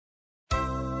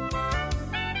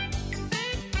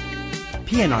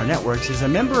PNR Networks is a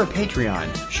member of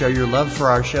Patreon. Show your love for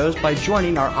our shows by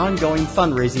joining our ongoing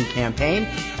fundraising campaign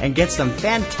and get some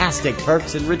fantastic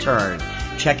perks in return.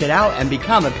 Check it out and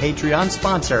become a Patreon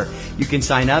sponsor. You can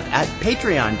sign up at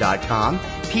patreon.com,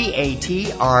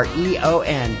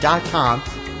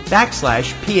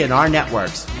 patreon.com/PNR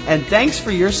Networks. And thanks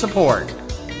for your support.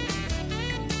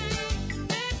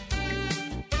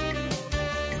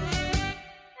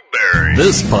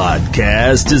 This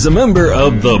podcast is a member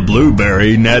of the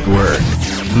Blueberry Network.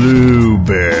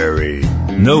 Blueberry.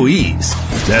 No E's.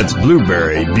 That's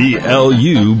Blueberry,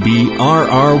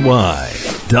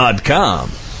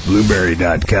 BLUBRRY.com.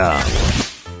 Blueberry.com.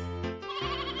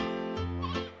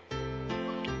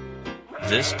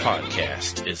 This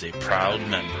podcast is a proud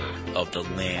member of the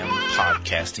Lamb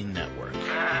Podcasting Network.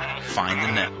 Find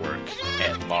the network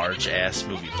at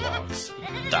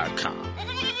largeassmovieblogs.com.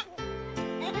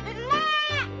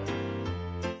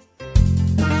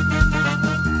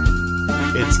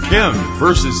 It's Kim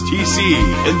versus TC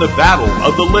in the battle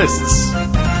of the lists.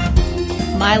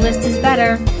 My list is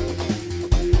better.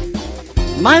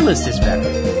 My list is better.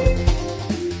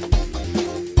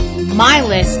 My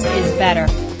list is better.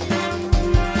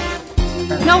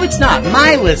 No, it's not.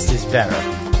 My list is better.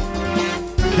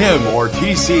 Kim or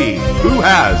TC, who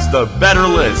has the better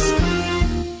list?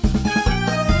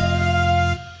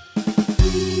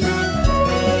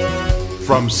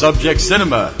 From Subject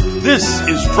Cinema, this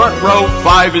is Front Row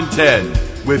 5 and 10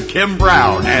 with Kim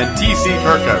Brown and TC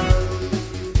Kirkham.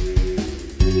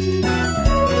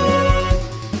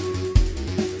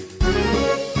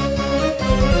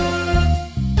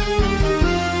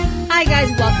 Hi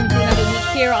guys, welcome to another week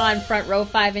here on Front Row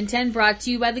 5 and 10, brought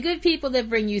to you by the good people that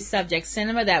bring you Subject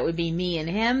Cinema. That would be me and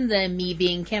him, the me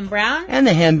being Kim Brown. And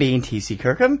the him being TC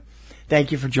Kirkham.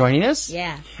 Thank you for joining us.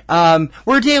 Yeah.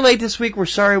 We're a day late this week. We're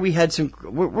sorry we had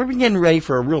we're getting ready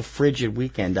for a real frigid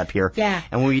weekend up here. Yeah.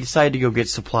 And we decided to go get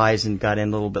supplies and got in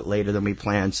a little bit later than we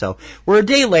planned. So we're a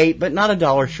day late, but not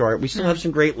 $1 short. We still have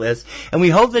some great lists. And we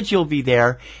hope that you'll be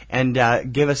there and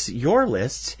give us your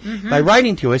lists by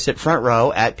writing to us at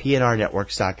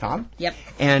frontrow@pnrnetworks.com. Yep.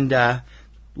 And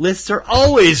lists are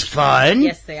always fun.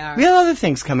 Yes, they are. We have other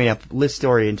things coming up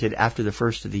list-oriented after the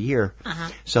first of the year.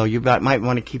 So you might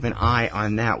want to keep an eye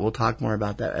on that. We'll talk more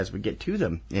about that as we get to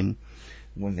them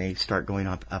when they start going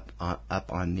up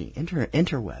on the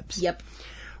interwebs. Yep.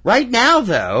 Right now,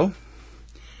 though,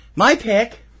 my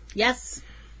pick. Yes.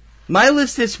 My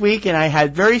list this week, and I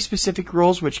had very specific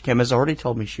rules, which Kim has already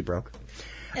told me she broke.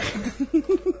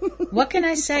 What can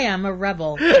I say? I'm a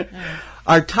rebel.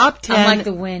 Our top 10... I'm like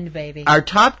the wind, baby. Our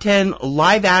top 10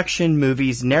 live-action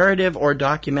movies, narrative or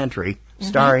documentary,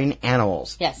 starring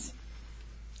animals. Yes.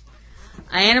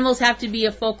 Animals have to be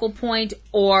a focal point,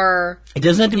 or... It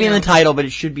doesn't have to be in the title, but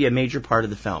it should be a major part of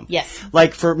the film. Yes.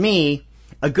 Like, for me,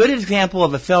 a good example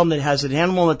of a film that has an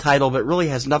animal in the title but really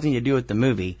has nothing to do with the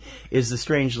movie is The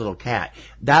Strange Little Cat.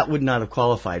 That would not have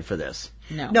qualified for this.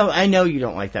 No, I know you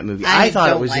don't like that movie. I thought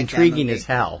it was intriguing as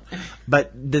hell.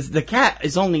 But the cat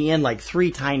is only in like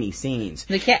 3 tiny scenes.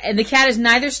 The cat is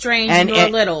neither strange nor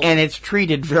little. And it's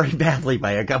treated very badly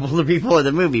by a couple of people in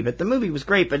the movie. But the movie was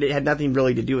great, but it had nothing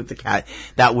really to do with the cat.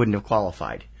 That wouldn't have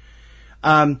qualified.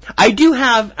 I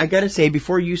gotta say,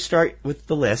 before you start with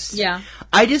the list,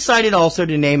 I decided also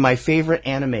to name my favorite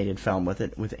animated film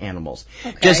with animals.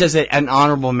 Okay. Just as an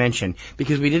honorable mention,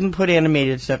 because we didn't put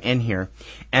animated stuff in here,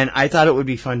 and I thought it would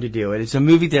be fun to do. And it's a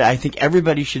movie that I think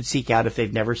everybody should seek out if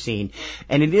they've never seen.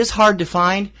 And it is hard to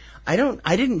find. I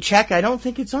didn't check. I don't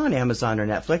think it's on Amazon or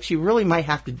Netflix. You really might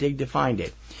have to dig to find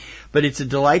it. But it's a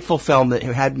delightful film that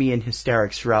had me in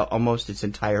hysterics throughout almost its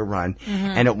entire run.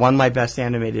 And it won my Best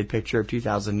Animated Picture of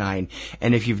 2009.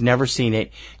 And if you've never seen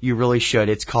it, you really should.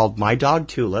 It's called My Dog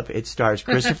Tulip. It stars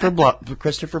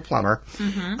Christopher Plummer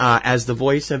as the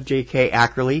voice of J.R.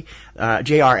 Ackerley,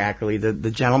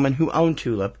 the gentleman who owned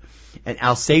Tulip, an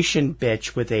Alsatian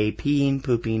bitch with a peeing,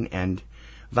 pooping, and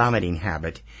vomiting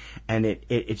habit. And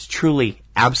it's truly,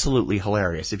 absolutely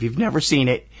hilarious. If you've never seen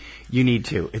it, you need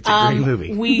to. It's a great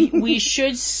movie. We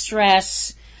should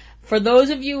stress, for those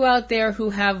of you out there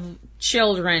who have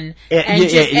children,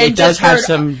 it does have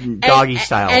some doggy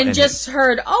style, and just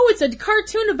heard, it's a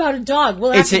cartoon about a dog.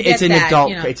 Well, it's an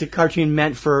adult. It's a cartoon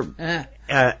meant for.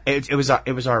 It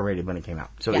was R-rated when it came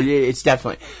out, so it's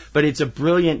definitely. But it's a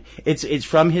brilliant. It's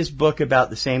from his book about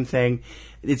the same thing.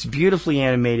 It's beautifully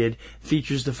animated,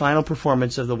 features the final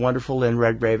performance of the wonderful Lynn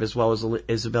Redgrave as well as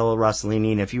Isabella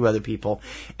Rossellini and a few other people.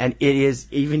 And it is,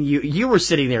 even you were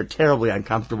sitting there terribly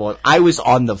uncomfortable, and I was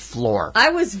on the floor.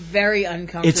 I was very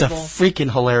uncomfortable. It's a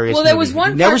freaking hilarious movie. There was one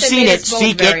part never that seen made it, us both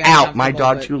seek very it out. My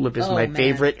Dog but, Tulip is my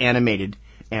favorite animated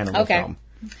animal film.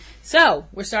 So,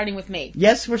 we're starting with me.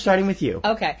 Yes, we're starting with you.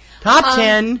 Okay. Top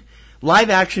 10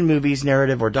 live-action movies,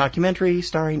 narrative, or documentary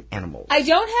starring animals. I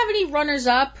don't have any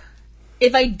runners-up.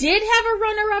 If I did have a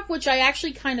runner-up, which I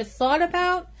actually kind of thought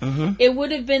about, it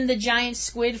would have been the giant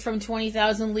squid from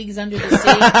 20,000 Leagues Under the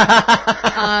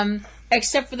Sea.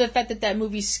 Except for the fact that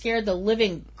movie scared the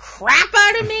living crap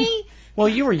out of me. Well,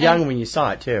 you were young when you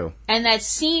saw it, too. And that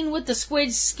scene with the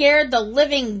squid scared the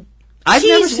living I've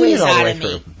never cheese seen it whiz all the out way of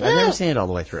me. through. I've never seen it all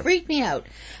the way through. Freaked me out.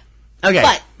 Okay.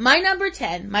 But my number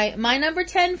 10, my number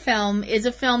 10 film is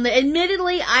a film that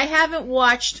admittedly I haven't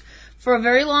watched for a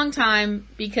very long time,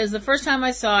 because the first time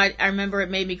I saw it, I remember it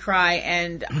made me cry,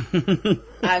 and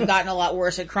I've gotten a lot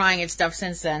worse at crying at stuff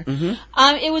since then.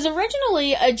 It was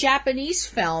originally a Japanese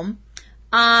film,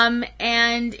 and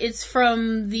it's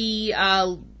from the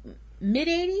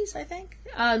mid-'80s, I think?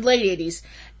 Late 80s.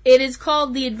 It is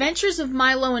called The Adventures of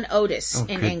Milo and Otis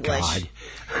in English.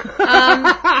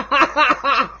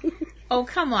 God. Oh,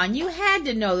 come on. You had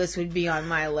to know this would be on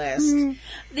my list.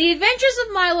 The Adventures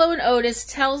of Milo and Otis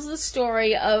tells the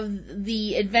story of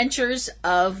the adventures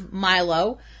of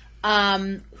Milo,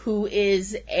 who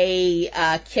is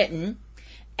a kitten,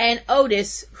 and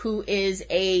Otis, who is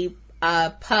a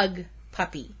pug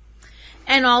puppy.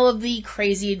 And all of the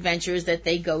crazy adventures that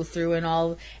they go through,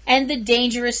 and the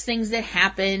dangerous things that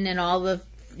happen, and all the,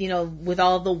 with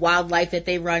all the wildlife that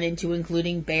they run into,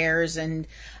 including bears and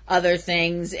other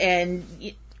things, and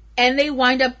they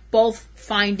wind up both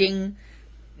finding,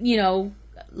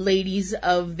 ladies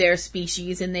of their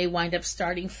species, and they wind up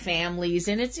starting families,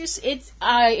 and it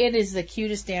is the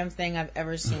cutest damn thing I've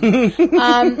ever seen.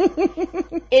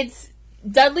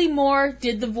 Dudley Moore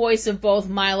did the voice of both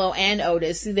Milo and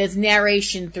Otis. There's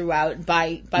narration throughout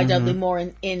by Dudley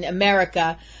Moore in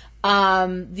America.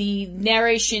 The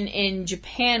narration in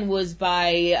Japan was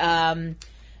by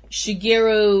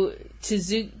Shigeru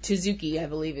Tezuki, I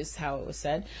believe is how it was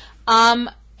said. I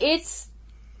just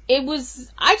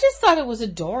thought it was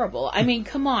adorable. I mean,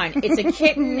 come on. It's a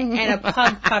kitten and a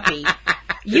pug puppy.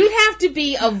 You'd have to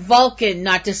be a Vulcan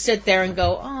not to sit there and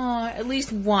go, oh, at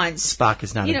least once. Spock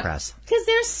is not impressed. Because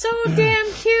they're so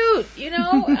damn cute,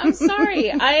 I'm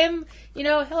sorry. I am,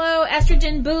 hello,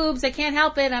 estrogen boobs. I can't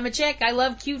help it. I'm a chick. I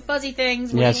love cute fuzzy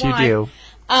things. Yes, you do.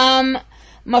 And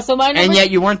yet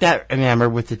you weren't that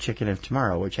enamored with the Chicken of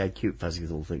Tomorrow, which had cute fuzzy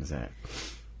little things in it.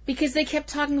 Because they kept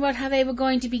talking about how they were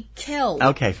going to be killed.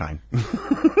 Okay, fine.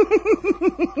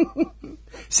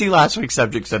 See last week's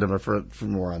Subject Cinema for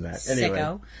more on that. Anyway.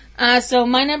 Sicko. So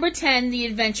my number 10, The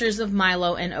Adventures of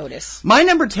Milo and Otis. My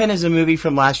number 10 is a movie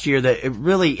from last year that it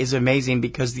really is amazing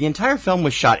because the entire film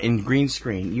was shot in green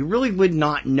screen. You really would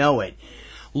not know it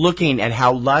looking at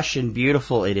how lush and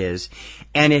beautiful it is.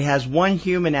 And it has one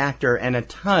human actor and a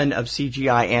ton of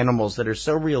CGI animals that are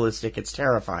so realistic it's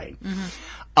terrifying.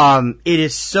 It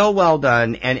is so well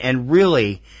done and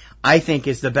really, I think,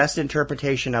 is the best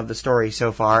interpretation of the story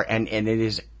so far, and it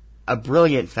is a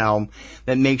brilliant film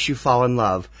that makes you fall in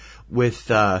love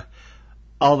with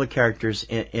all the characters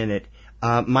in it.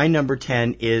 My number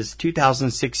 10 is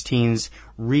 2016's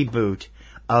reboot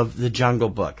of The Jungle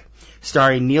Book,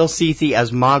 starring Neil Sethi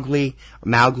as Mowgli,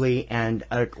 and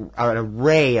an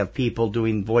array of people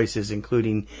doing voices,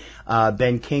 including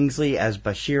Ben Kingsley as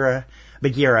Bagheera.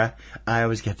 I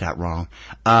always get that wrong.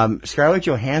 Scarlett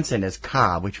Johansson as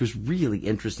Kaa, which was really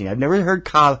interesting. I've never heard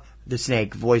Kaa the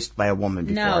snake voiced by a woman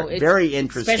before. No, it's very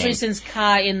interesting. Especially since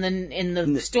Kaa in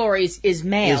the stories is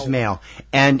male. Is male.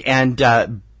 And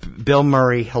Bill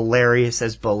Murray, hilarious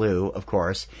as Baloo, of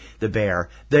course, the bear.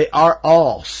 They are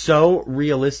all so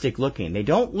realistic looking. They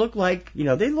don't look like,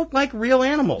 they look like real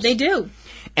animals. They do.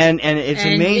 And it's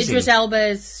amazing. Idris Elba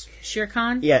is Shere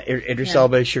Khan? Yeah, Idris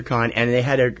Elba is Shere Khan. And they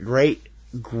had a great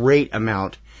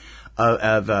amount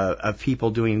of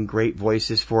people doing great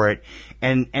voices for it.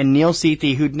 And Neil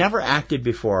Sethi, who'd never acted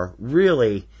before,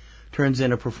 really turns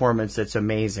in a performance that's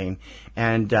amazing.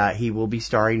 And he will be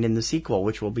starring in the sequel,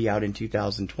 which will be out in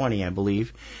 2020, I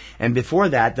believe. And before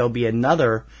that, there'll be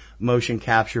another motion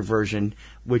capture version,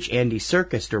 which Andy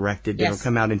Serkis directed. Yes. That'll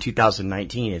come out in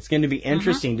 2019. It's going to be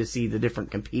interesting to see the different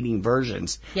competing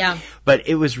versions. Yeah. But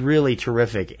it was really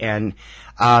terrific. And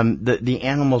the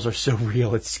animals are so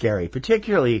real, it's scary.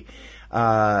 Particularly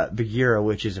Bagheera,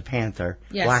 which is a panther,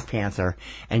 yes. Black Panther,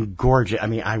 and gorgeous. I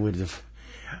mean, I would have...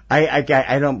 I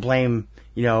don't blame,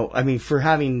 for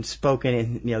having spoken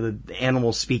in, the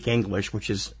animals speak English, which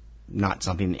is not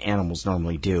something that animals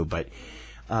normally do, but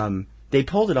they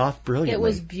pulled it off brilliantly. It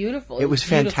was beautiful. It was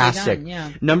fantastic. Done,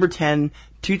 yeah. Number 10,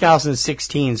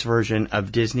 2016's version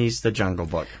of Disney's The Jungle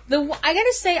Book. I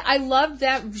gotta say, I loved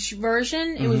that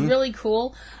version. It was really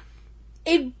cool.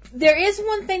 There is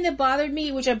one thing that bothered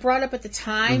me, which I brought up at the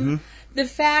time. The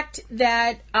fact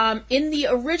that in the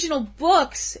original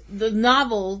books, the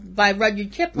novel by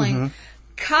Rudyard Kipling,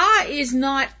 Kaa is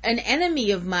not an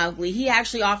enemy of Mowgli. He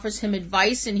actually offers him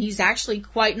advice, and he's actually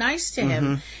quite nice to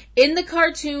him. In the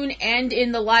cartoon and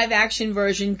in the live-action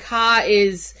version, Kaa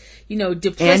is,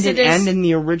 duplicitous. And in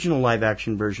the original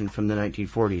live-action version from the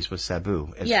 1940s was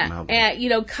Sabu as Mowgli.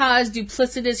 And, Kaa is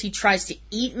duplicitous. He tries to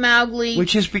eat Mowgli.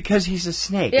 Which is because he's a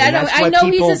snake. Yeah, and I know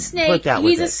he's a snake.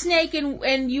 He's a it. snake,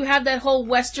 and you have that whole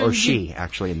Western... Or she,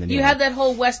 actually, in the new You have that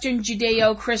whole Western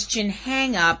Judeo-Christian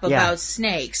hang-up about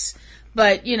snakes.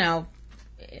 But,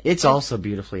 It's also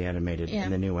beautifully animated in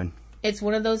the new one. It's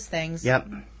one of those things. Yep.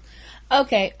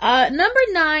 Okay, number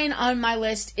 9 on my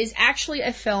list is actually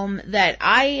a film that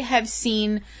I have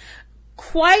seen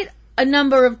quite a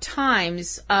number of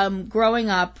times growing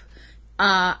up.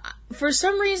 For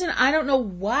some reason, I don't know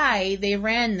why they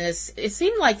ran this. It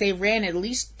seemed like they ran at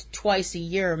least twice a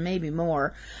year, maybe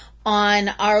more, on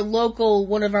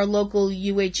one of our local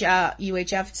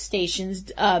UHF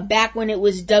stations, back when it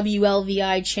was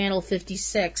WLVI Channel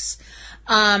 56.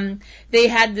 They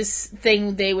had this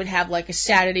thing, they would have like a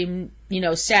Saturday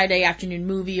afternoon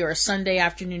movie or a Sunday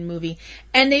afternoon movie,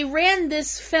 and they ran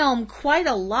this film quite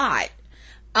a lot.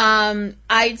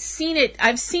 I've seen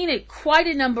it quite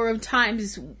a number of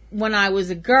times when I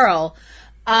was a girl.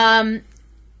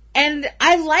 And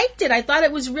I liked it. I thought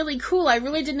it was really cool. I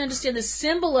really didn't understand the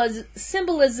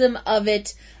symbolism of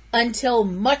it until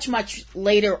much, much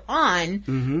later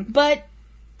on. But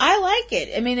I like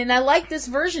it. I mean, and I like this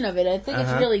version of it. I think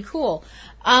it's really cool.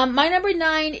 My number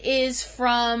 9 is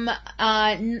from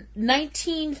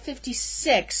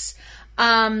 1956,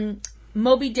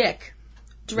 Moby Dick,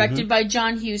 directed by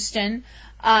John Huston.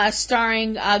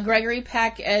 Starring Gregory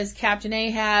Peck as Captain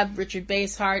Ahab, Richard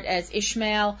Basehart as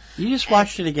Ishmael. You just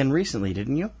watched it again recently,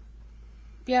 didn't you?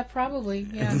 Yeah, probably.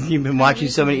 Yeah. You've been watching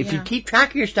so many. If you keep track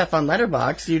of your stuff on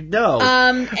Letterboxd, you'd know.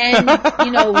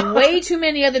 And way too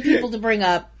many other people to bring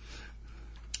up.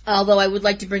 Although I would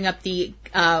like to bring up the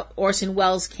Orson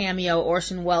Welles cameo.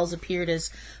 Orson Welles appeared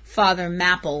as Father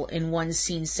Mapple in one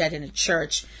scene set in a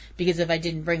church, because if I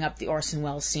didn't bring up the Orson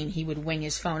Welles scene, he would wing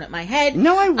his phone at my head.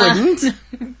 No, I wouldn't.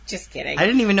 Just kidding. I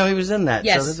didn't even know he was in that,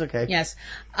 yes. so that's okay. Yes.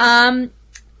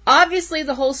 Obviously,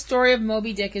 the whole story of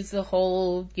Moby Dick is the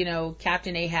whole,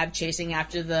 Captain Ahab chasing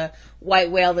after the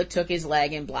white whale that took his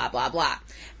leg and blah, blah, blah.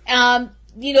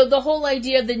 The whole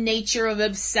idea of the nature of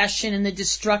obsession and the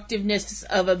destructiveness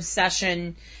of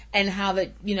obsession, and how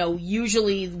that,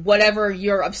 usually whatever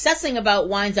you're obsessing about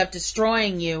winds up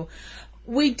destroying you.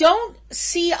 We don't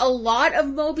see a lot of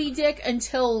Moby Dick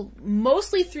until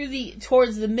mostly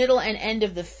towards the middle and end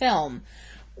of the film.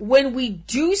 When we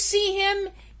do see him,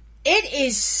 it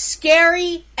is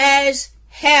scary as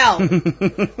hell.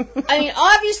 I mean,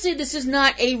 obviously this is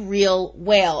not a real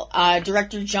whale.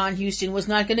 Director John Huston was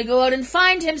not going to go out and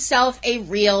find himself a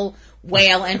real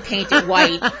whale and paint it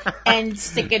white and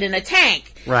stick it in a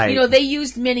tank. Right. They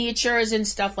used miniatures and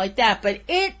stuff like that, but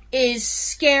it is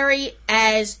scary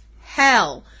as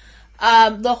hell.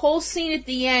 The whole scene at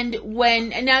the end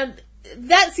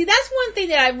that's one thing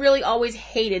that I really always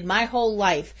hated my whole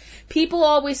life. People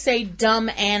always say dumb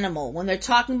animal. When they're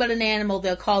talking about an animal,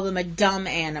 they'll call them a dumb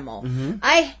animal.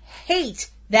 I hate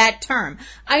that term.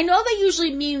 I know they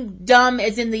usually mean dumb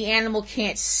as in the animal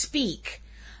can't speak.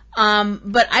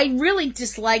 But I really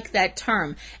dislike that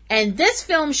term. And this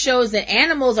film shows that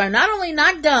animals are not only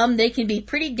not dumb, they can be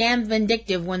pretty damn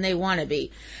vindictive when they want to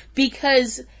be.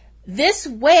 Because this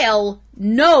whale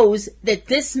knows that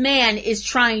this man is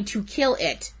trying to kill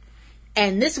it.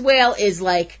 And this whale is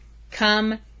like,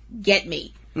 come get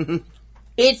me.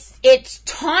 It's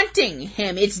taunting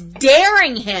him. It's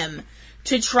daring him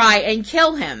to try and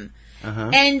kill him.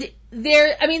 And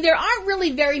there aren't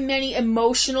really very many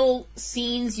emotional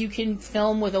scenes you can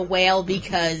film with a whale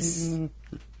because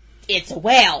it's a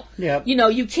whale. Yep.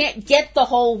 You can't get the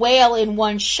whole whale in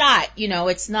one shot.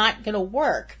 It's not going to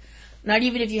work. Not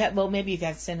even if you have, maybe if you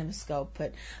have CinemaScope,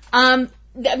 but,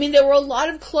 there were a lot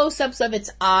of close-ups of its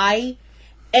eye,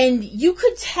 and you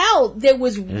could tell there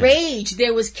was rage,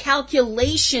 there was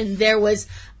calculation, there was,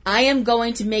 I am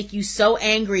going to make you so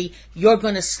angry, you're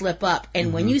going to slip up.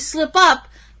 And when you slip up,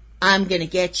 I'm going to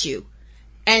get you.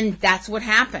 And that's what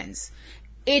happens.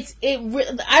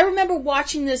 I remember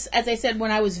watching this, as I said, when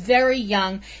I was very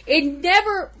young. It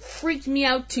never freaked me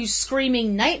out to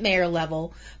screaming nightmare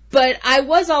level, but I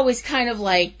was always kind of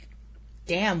like,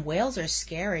 damn, whales are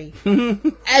scary.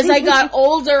 As I got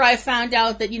older, I found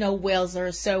out that, whales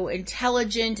are so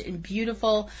intelligent and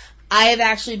beautiful. I have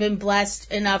actually been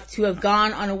blessed enough to have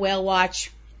gone on a whale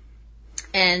watch,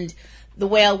 and the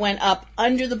whale went up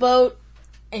under the boat,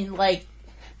 and like,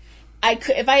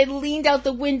 if I had leaned out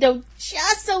the window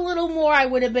just a little more, I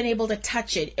would have been able to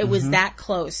touch it. It was that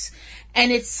close.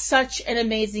 And it's such an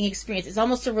amazing experience. It's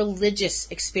almost a religious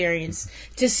experience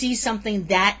to see something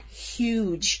that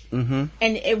huge. Mm-hmm.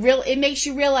 And it makes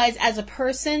you realize, as a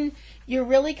person, you're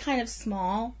really kind of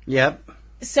small. Yep.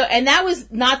 So, and that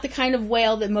was not the kind of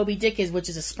whale that Moby Dick is, which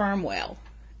is a sperm whale,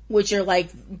 which are like,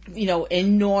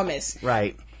 enormous.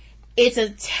 Right. It's a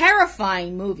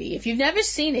terrifying movie. If you've never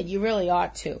seen it, you really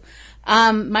ought to.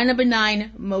 My number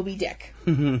 9, Moby Dick.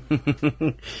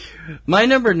 My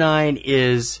number 9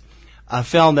 is a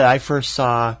film that I first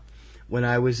saw when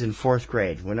I was in 4th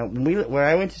grade. When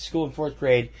I went to school in 4th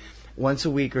grade, once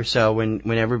a week or so,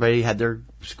 when everybody had their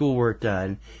schoolwork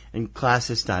done and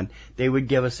classes done, they would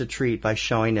give us a treat by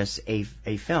showing us a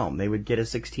film. They would get a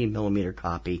 16mm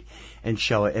copy and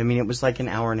show it. I mean, it was like an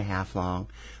hour and a half long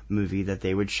movie that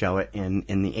they would show it in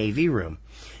the AV room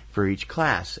for each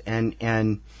class. And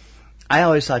I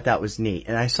always thought that was neat.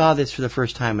 And I saw this for the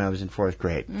first time when I was in 4th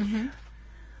grade. Mm-hmm.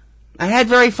 I had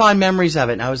very fond memories of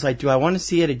it, and I was like, do I want to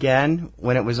see it again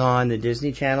when it was on the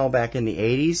Disney Channel back in the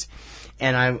 80s?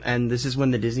 And this is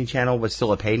when the Disney Channel was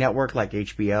still a pay network like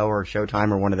HBO or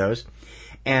Showtime or one of those.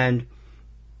 And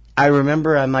I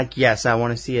remember I'm like, yes, I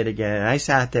want to see it again. And I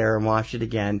sat there and watched it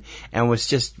again and was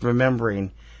just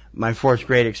remembering my 4th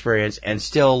grade experience and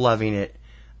still loving it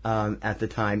at the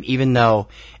time, even though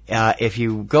if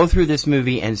you go through this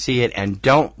movie and see it and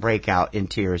don't break out in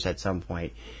tears at some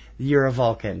point, you're a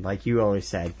Vulcan, like you always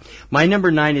said. My number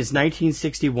 9 is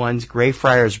 1961's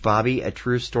Greyfriars Bobby, A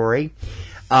True Story.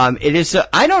 It is.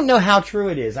 I don't know how true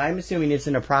it is. I'm assuming it's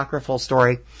an apocryphal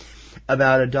story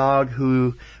about a dog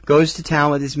who goes to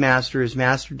town with his master. His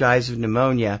master dies of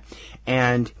pneumonia,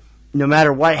 and no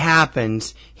matter what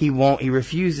happens, he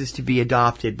refuses to be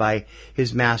adopted by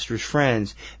his master's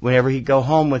friends. Whenever he'd go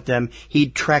home with them,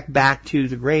 he'd trek back to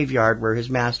the graveyard where his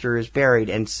master is buried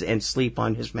and sleep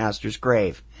on his master's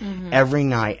grave every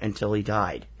night until he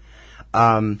died.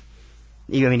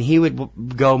 He would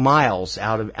go miles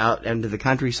out into the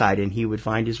countryside, and he would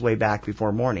find his way back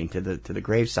before morning to the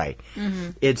gravesite.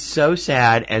 Mm-hmm. It's so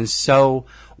sad and so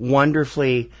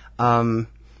wonderfully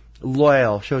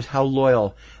loyal. Shows how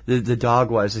loyal the dog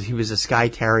was. He was a Skye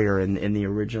Terrier in the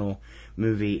original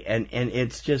movie, and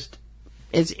it's just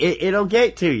it'll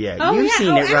get to you. Oh, You've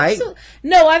seen it, right? Absolutely.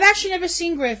 No, I've actually never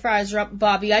seen Greyfriars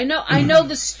Bobby. I know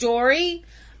the story.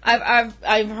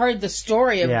 I've heard the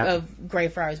story of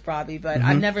Greyfriars Bobby, but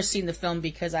I've never seen the film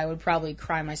because I would probably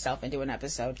cry myself into an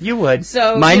episode. You would.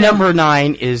 So my number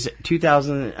 9 is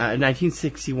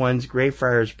 1961's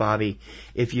Greyfriars Bobby.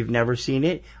 If you've never seen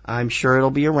it, I'm sure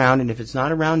it'll be around, and if it's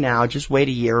not around now, just wait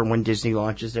a year, and when Disney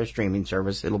launches their streaming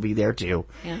service, it'll be there too.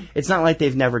 Yeah. It's not like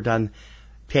they've never done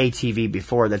pay TV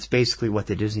before. That's basically what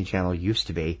the Disney Channel used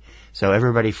to be. So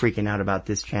everybody freaking out about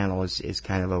this channel is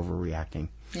kind of overreacting.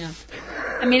 Yeah.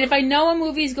 I mean, if I know a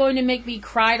movie is going to make me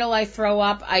cry till I throw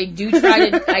up, I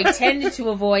tend to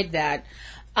avoid that.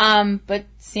 But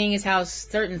seeing as how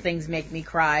certain things make me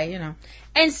cry,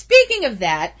 And speaking of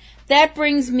that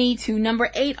brings me to number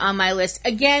 8 on my list.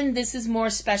 Again, this is more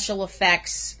special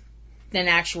effects than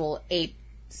actual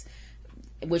apes,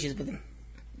 which is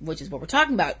what we're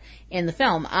talking about in the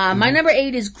film. My number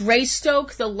 8 is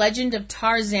Greystoke, The Legend of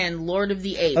Tarzan, Lord of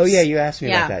the Apes. Oh, yeah, you asked me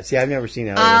about that. See, I've never seen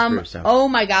that. Oh,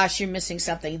 my gosh, you're missing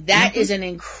something. That is an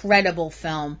incredible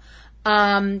film.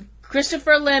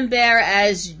 Christopher Lambert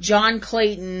as John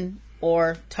Clayton,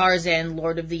 or Tarzan,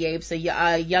 Lord of the Apes,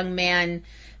 a young man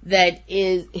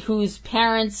whose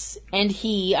parents and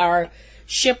he are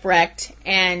shipwrecked.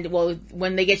 And, well,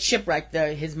 when they get shipwrecked,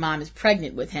 his mom is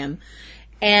pregnant with him.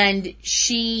 And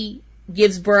she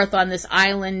gives birth on this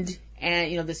island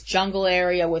and, this jungle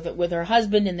area with her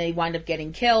husband, and they wind up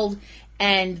getting killed.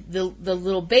 And the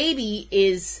little baby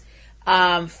is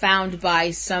found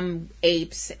by some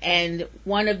apes, and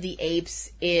one of the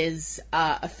apes is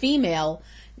a female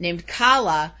named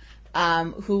Kala,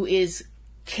 who is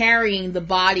carrying the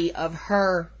body of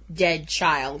her dead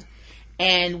child.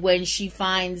 And when she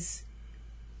finds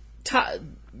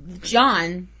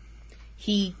John,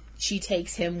 she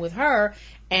takes him with her,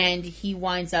 and he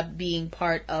winds up being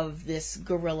part of this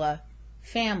gorilla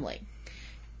family.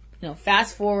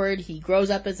 Fast forward, he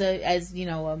grows up as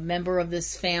a member of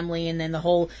this family, and then the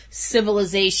whole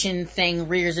civilization thing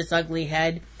rears its ugly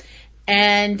head.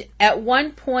 And at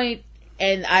one point,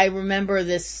 and I remember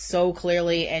this so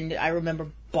clearly, and I remember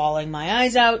bawling my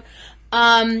eyes out,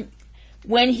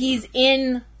 when he's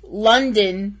in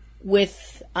London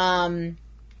with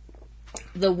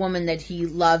the woman that he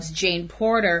loves, Jane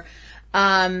Porter,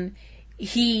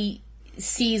 he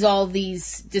sees all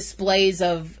these displays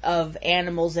of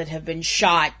animals that have been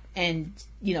shot and,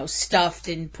 stuffed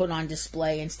and put on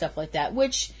display and stuff like that,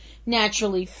 which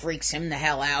naturally freaks him the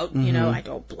hell out. I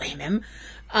don't blame him.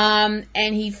 And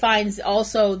he finds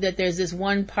also that there's this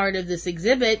one part of this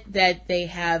exhibit that they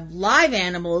have live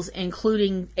animals,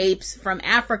 including apes from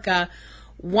Africa,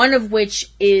 one of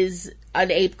which is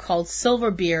an ape called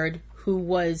Silverbeard, who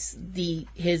was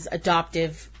his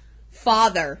adoptive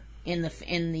father in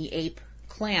the ape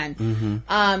clan.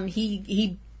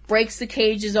 He breaks the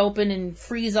cages open and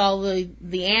frees all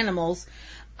the animals,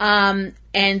 and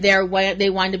they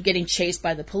wind up getting chased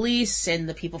by the police and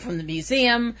the people from the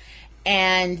museum,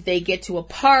 and they get to a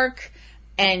park,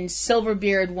 and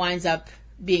Silverbeard winds up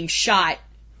being shot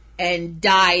and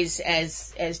dies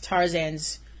as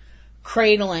Tarzan's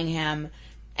cradling him,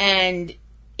 and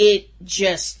it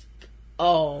just,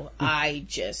 I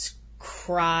just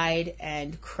cried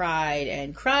and cried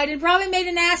and cried and probably made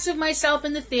an ass of myself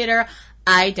in the theater.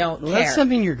 I don't care. That's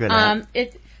something you're good at.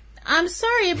 I'm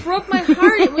sorry, it broke my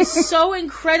heart. It was so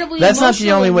incredibly That's emotional. not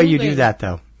the only way you moving. do that,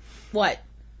 though. What?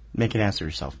 Make an ass of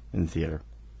yourself in the theater.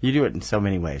 You do it in so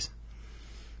many ways.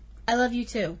 I love you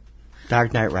too.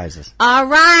 Dark Knight Rises. All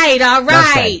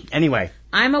right. Anyway.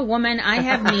 I'm a woman. I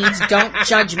have needs. Don't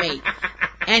judge me.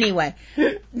 Anyway,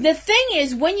 the thing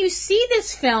is, when you see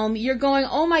this film, you're going,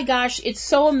 oh my gosh, it's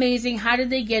so amazing. How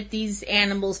did they get these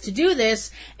animals to do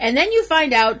this? And then you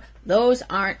find out those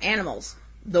aren't animals.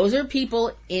 Those are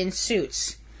people in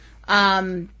suits.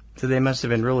 So they must have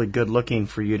been really good looking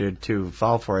for you to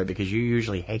fall for it, because you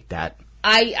usually hate that.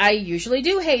 I usually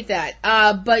do hate that.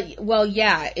 The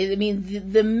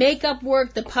makeup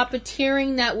work, the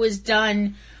puppeteering that was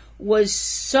done was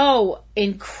so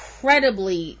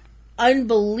incredibly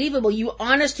unbelievable. You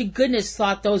honest to goodness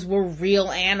thought those were real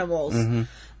animals.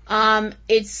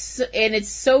 It's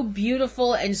so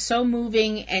beautiful and so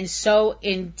moving and so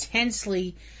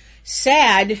intensely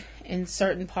sad in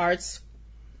certain parts,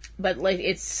 but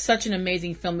it's such an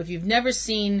amazing film. If you've never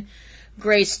seen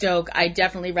Greystoke, I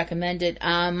definitely recommend it.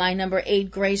 My number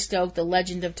 8, Greystoke, The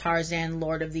Legend of Tarzan,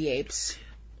 Lord of the Apes.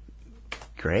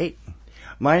 Great.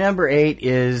 My number 8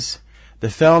 is the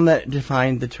film that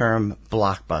defined the term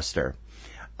blockbuster.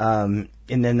 And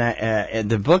then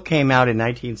the book came out in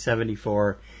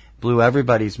 1974, blew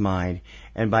everybody's mind,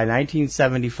 and by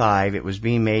 1975 it was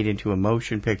being made into a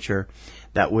motion picture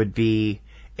that would be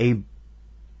a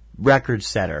record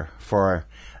setter for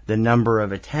the number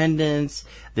of attendance,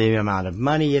 the amount of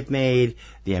money it made,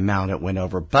 the amount it went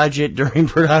over budget during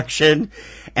production,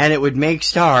 and it would make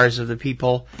stars of the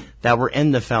people that were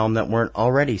in the film that weren't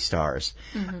already stars.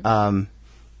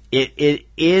 It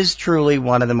is truly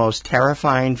one of the most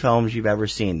terrifying films you've ever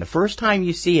seen. The first time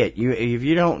you see it, if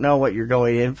you don't know what you're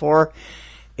going in for,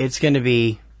 it's going to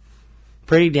be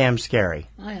pretty damn scary.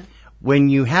 Oh, yeah. When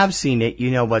you have seen it, you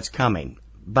know what's coming.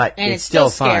 But and it's still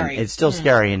fun. Scary. It's still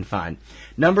scary and fun.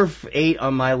 Number 8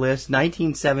 on my list,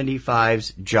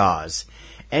 1975's Jaws.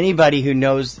 Anybody who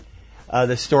knows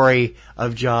the story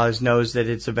of Jaws knows that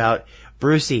it's about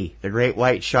Brucey, the great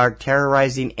white shark,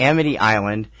 terrorizing Amity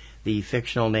Island, the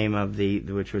fictional name of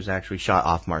which was actually shot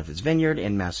off Martha's Vineyard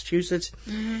in Massachusetts.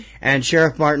 And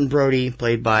Sheriff Martin Brody,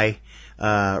 played by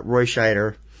Roy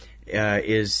Scheider,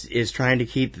 is trying to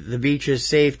keep the beaches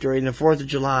safe during the 4th of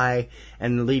July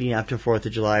and leading up to 4th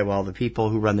of July, while the people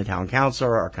who run the town council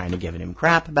are kind of giving him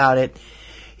crap about it.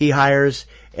 He hires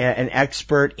an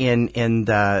expert in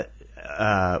the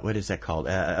what is that called?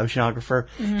 Oceanographer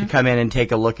to come in and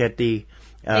take a look at the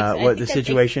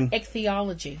situation.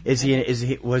 Ichthyology.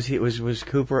 Was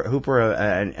Hooper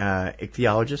an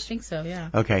ichthyologist? I think so, yeah.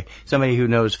 Okay, somebody who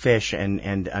knows fish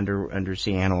and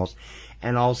undersea animals,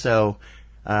 and also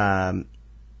Captain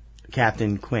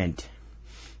Quint,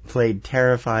 played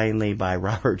terrifyingly by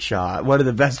Robert Shaw. One of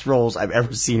the best roles I've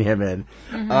ever seen him in.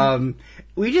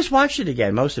 We just watched it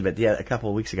again, most of it, a couple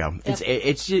of weeks ago. Yep.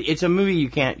 It's a movie you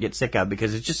can't get sick of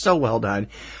because it's just so well done.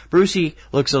 Brucey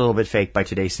looks a little bit fake by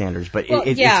today's standards, but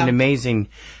it's an amazing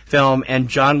film, and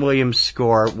John Williams'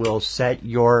 score will set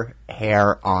your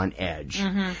hair on edge.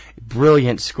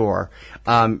 Brilliant score.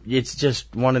 It's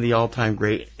just one of the all-time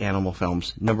great animal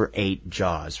films. Number 8,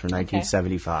 Jaws, from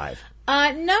 1975.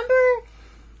 Number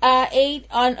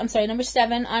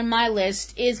 7 on my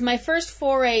list is my first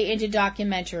foray into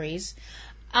documentaries.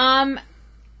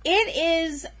 It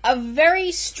is a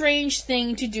very strange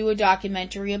thing to do a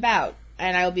documentary about,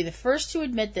 and I will be the first to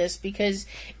admit this, because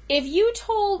if you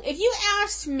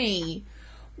asked me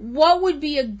what would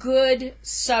be a good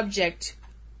subject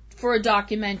for a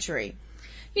documentary,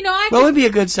 what would be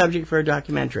a good subject for a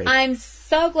documentary? I'm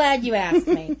so glad you asked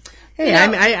me.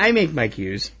 Hey, I make my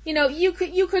cues. You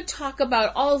could talk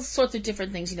about all sorts of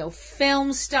different things.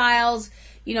 Film styles.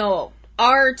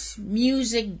 Art,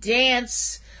 music,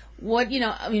 dance.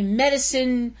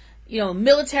 Medicine.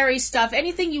 Military stuff.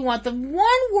 Anything you want. The one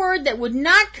word that would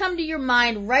not come to your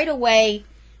mind right away: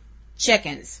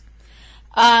 chickens.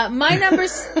 My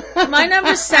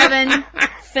number 7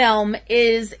 film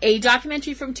is a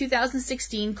documentary from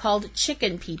 2016 called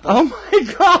Chicken People. Oh my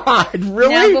God!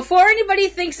 Really? Now, before anybody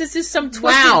thinks this is some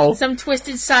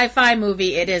twisted sci-fi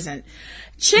movie, it isn't.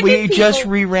 We just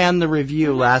reran the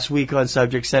review last week on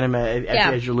Subject Cinema.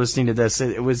 As you're listening to this,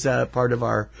 it was part of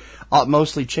our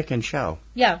mostly chicken show.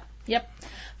 Yeah. Yep.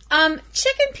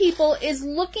 Chicken People is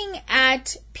looking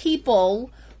at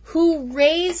people who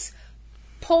raise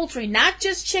poultry, not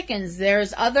just chickens.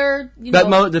 There's other,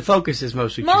 but the focus is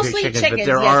mostly chickens. But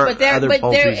there are other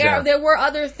poultry. There were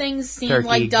other things seen, turkey,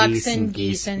 like ducks and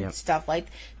geese and stuff like.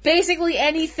 Basically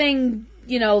anything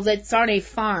that's on a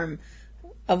farm,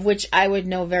 of which I would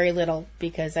know very little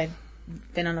because I've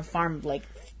been on a farm like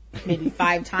maybe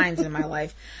 5 times in my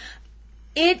life.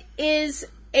 It is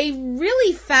a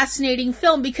really fascinating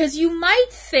film because you might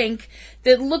think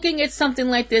that looking at something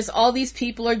like this, all these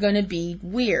people are going to be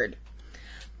weird.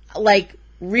 Like,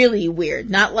 really weird.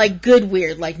 Not like good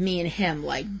weird, like me and him.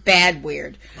 Like, bad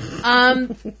weird.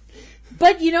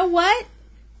 But you know what?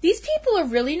 These people are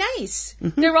really nice.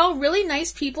 Mm-hmm. They're all really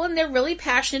nice people, and they're really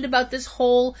passionate about this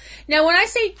whole... Now, when I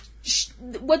say...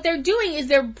 what they're doing is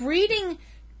they're breeding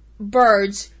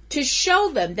birds to show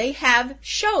them. They have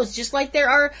shows, just like there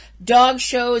are dog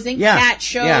shows and cat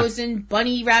shows and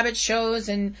bunny rabbit shows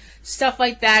and stuff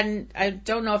like that. And I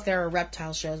don't know if there are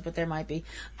reptile shows, but there might be.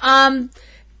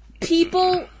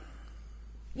 People,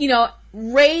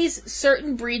 raise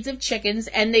certain breeds of chickens,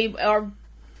 and they are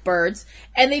birds,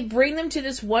 and they bring them to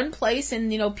this one place,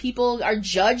 and, people are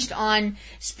judged on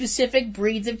specific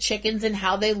breeds of chickens and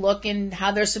how they look and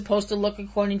how they're supposed to look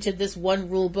according to this one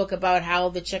rule book about how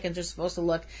the chickens are supposed to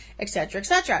look, etc.,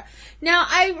 etc. Now,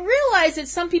 I realize that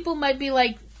some people might be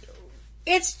like,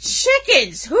 it's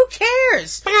chickens, who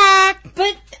cares?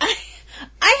 But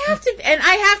I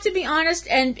have to be honest,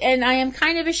 and I am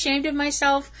kind of ashamed of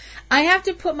myself. I have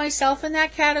to put myself in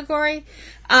that category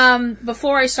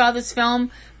before I saw this film,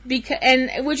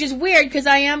 which is weird because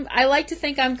I like to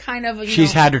think I'm kind of.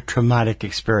 She's had a traumatic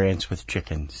experience with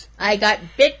chickens. I got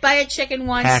bit by a chicken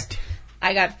once. Pecked.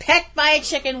 I got pecked by a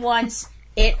chicken once.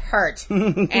 It hurt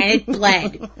and it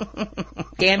bled.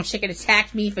 Damn chicken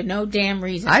attacked me for no damn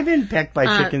reason. I've been pecked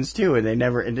by chickens too, and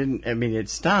it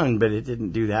stung, but it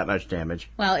didn't do that much damage.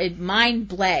 Well, mine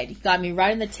bled. It got me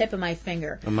right in the tip of my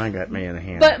finger. Well, mine got me in the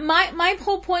hand. But my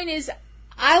whole point is,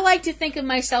 I like to think of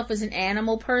myself as an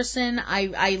animal person.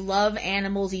 I love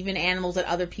animals, even animals that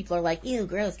other people are like, ew,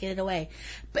 gross, get it away.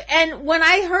 And when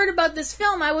I heard about this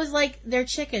film, I was like, they're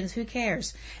chickens, who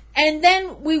cares? And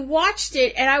then we watched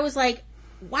it, and I was like,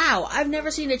 wow, I've never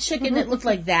seen a chicken that looked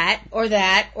like that, or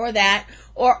that, or that,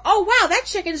 or, oh wow, that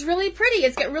chicken's really pretty.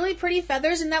 It's got really pretty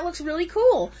feathers, and that looks really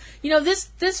cool.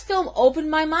 This film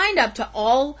opened my mind up to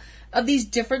all of these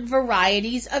different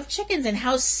varieties of chickens and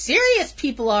how serious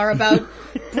people are about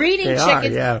breeding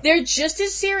chickens. They're just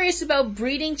as serious about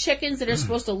breeding chickens that are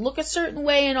supposed to look a certain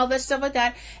way and all that stuff like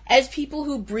that as people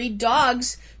who breed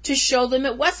dogs to show them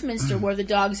at Westminster, where the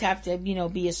dogs have to,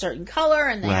 be a certain color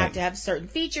and they have to have certain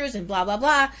features and blah, blah,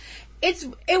 blah.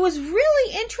 It was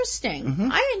really interesting.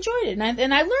 Mm-hmm. I enjoyed it,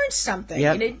 and I learned something.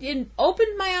 Yep. It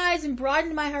opened my eyes and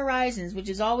broadened my horizons, which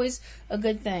is always a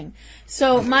good thing.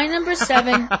 So my number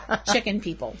 7, Chicken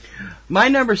People. My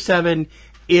number 7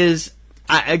 is,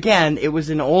 again, it was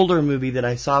an older movie that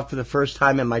I saw for the first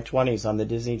time in my 20s on the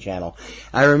Disney Channel.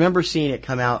 I remember seeing it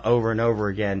come out over and over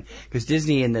again, because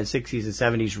Disney in the 60s and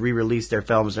 70s re-released their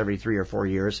films every 3 or 4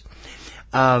 years.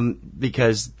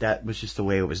 Because that was just the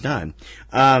way it was done.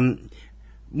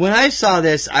 When I saw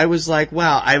this, I was like,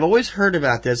 wow, I've always heard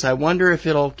about this. I wonder if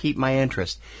it'll keep my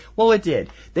interest. Well, it did.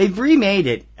 They've remade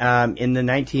it in the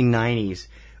 1990s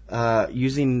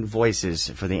using voices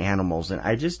for the animals, and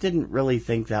I just didn't really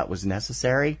think that was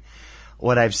necessary.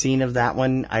 What I've seen of that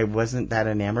one, I wasn't that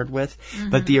enamored with. Mm-hmm.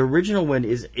 But the original one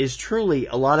is truly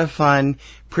a lot of fun,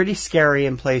 pretty scary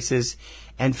in places,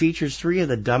 and features 3 of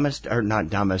the dumbest, or not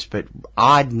dumbest, but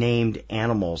odd-named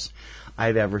animals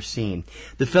I've ever seen.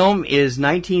 The film is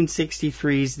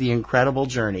 1963's The Incredible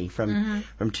Journey from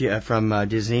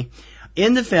Disney.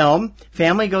 In the film,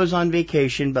 family goes on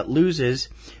vacation but loses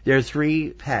their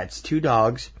 3 pets, 2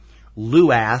 dogs,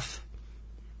 Luath,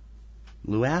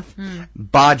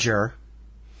 Bodger,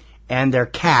 and their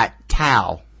cat,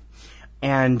 Tao.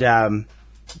 And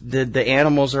the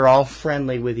animals are all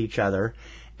friendly with each other.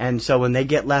 And so when they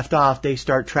get left off, they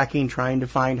start trekking, trying to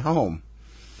find home.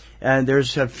 And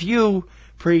there's a few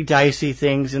pretty dicey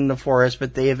things in the forest,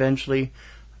 but they eventually,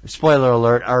 spoiler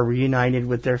alert, are reunited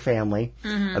with their family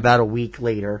about a week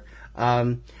later.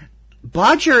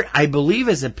 Bodger, I believe,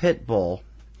 is a pit bull.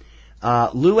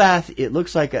 Luath, it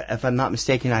looks like, if I'm not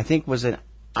mistaken, I think was an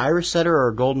Irish setter or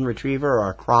a golden retriever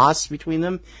or a cross between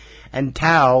them. And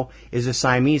Tao is a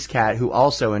Siamese cat who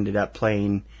also ended up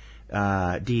playing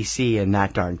DC and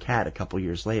That Darn Cat a couple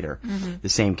years later. The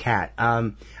same cat.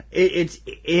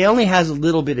 It only has a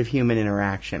little bit of human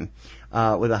interaction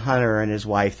with a hunter and his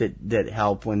wife that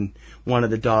help when one of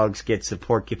the dogs gets a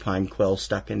porcupine quill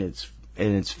stuck in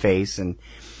its face, and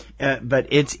but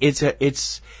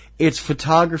it's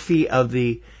photography of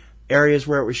the areas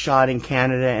where it was shot in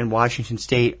Canada and Washington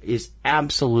State is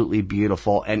absolutely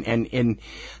beautiful, and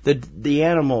the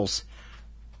animals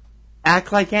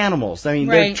act like animals. I mean,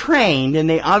 they're trained, and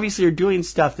they obviously are doing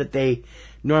stuff that they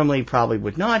normally probably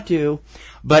would not do,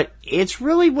 but it's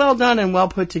really well done and well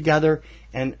put together,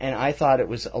 and I thought it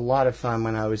was a lot of fun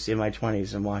when I was in my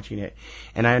 20s and watching it,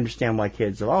 and I understand why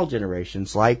kids of all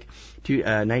generations like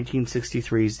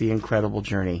 1963's The Incredible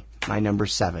Journey, my number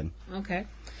 7. Okay.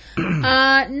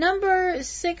 Number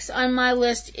 6 on my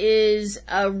list is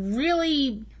a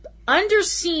really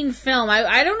underseen film.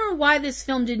 I don't know why this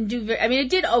film didn't do very... I mean, it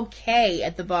did okay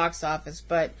at the box office,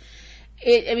 but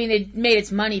it made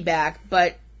its money back,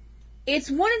 but it's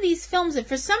one of these films that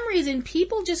for some reason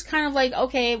people just kind of like,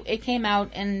 okay, it came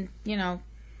out and,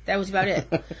 that was about it.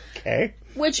 Okay.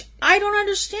 Which I don't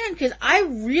understand, because I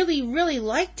really, really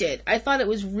liked it. I thought it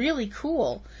was really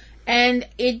cool. And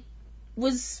it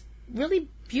was really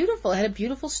beautiful. It had a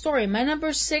beautiful story. My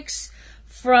number 6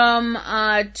 from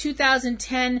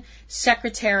 2010,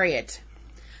 Secretariat.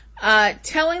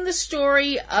 Telling the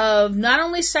story of not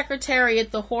only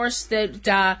Secretariat, the horse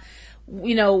that,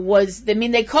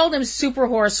 they called him Super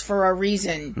Horse for a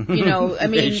reason.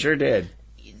 They sure did.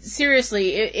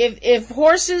 Seriously,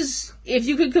 if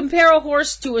you could compare a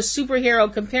horse to a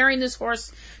superhero, comparing this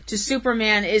horse to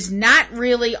Superman is not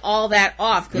really all that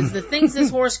off, because the things this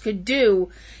horse could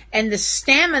do and the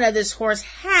stamina this horse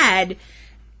had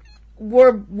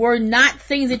were not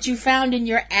things that you found in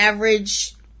your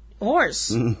average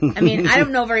horse. I mean, I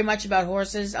don't know very much about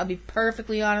horses. I'll be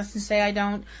perfectly honest and say I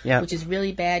don't, which is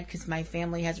really bad because my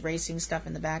family has racing stuff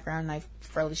in the background and I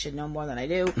probably should know more than I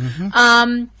do.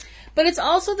 But it's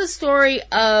also the story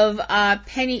of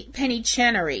Penny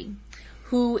Chenery,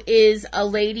 who is a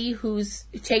lady who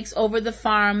takes over the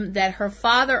farm that her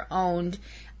father owned,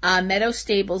 Meadow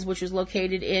Stables, which was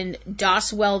located in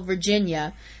Doswell,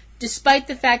 Virginia, despite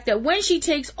the fact that when she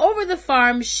takes over the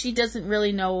farm, she doesn't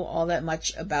really know all that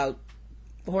much about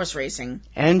horse racing.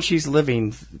 And she's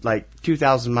living like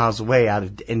 2,000 miles away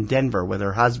in Denver with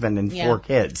her husband and 4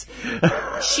 kids.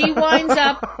 She winds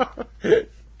up,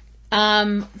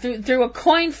 through a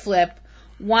coin flip,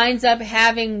 winds up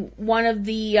having one of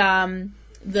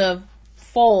the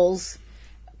foals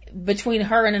between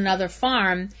her and another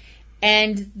farm,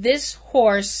 and this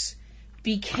horse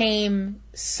became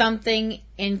something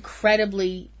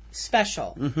incredibly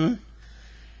special.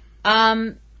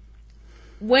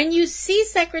 When you see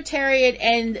Secretariat,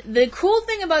 and the cool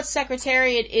thing about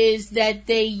Secretariat is that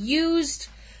they used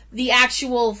the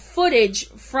actual footage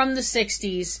from the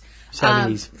 60s,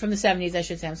 70s. From the 70s, I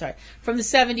should say, I'm sorry. From the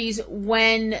 70s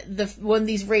when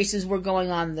these races were going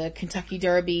on, the Kentucky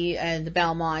Derby and the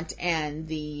Belmont and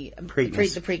the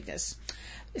Preakness.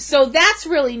 So that's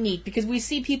really neat because we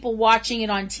see people watching it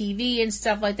on TV and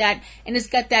stuff like that, and it's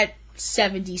got that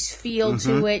 70s feel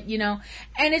to it,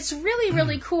 and it's really,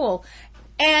 really cool.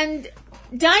 And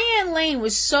Diane Lane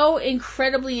was so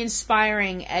incredibly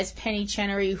inspiring as Penny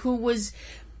Chenery, who was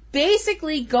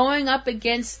basically going up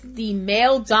against the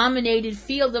male-dominated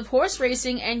field of horse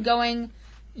racing and going,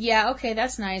 yeah, okay,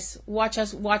 that's nice. Watch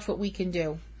what we can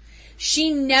do.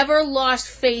 She never lost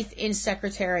faith in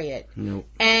Secretariat. Nope.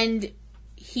 And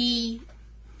he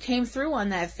came through on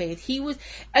that faith.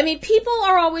 People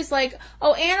are always like,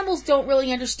 oh, animals don't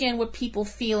really understand what people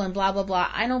feel and blah, blah, blah.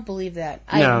 I don't believe that.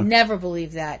 No. I never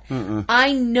believe that.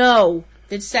 I know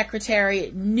that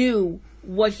Secretariat knew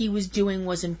what he was doing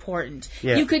was important.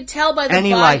 Yeah. You could tell by the And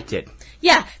he liked it.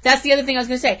 Yeah, that's the other thing I was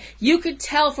going to say. You could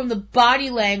tell from the body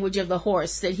language of the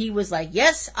horse that he was like,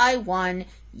 yes, I won.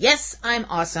 Yes, I'm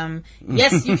awesome.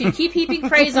 Yes, you can keep heaping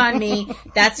praise on me.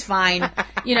 That's fine.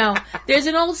 There's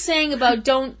an old saying about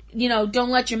don't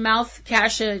let your mouth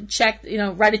cash a check,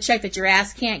 write a check that your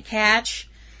ass can't catch.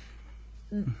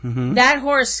 That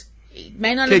horse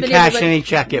may not have been cash able to any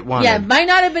check it wanted. Yeah, might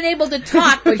not have been able to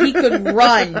talk, but he could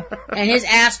run, and his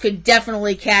ass could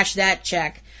definitely cash that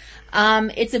check.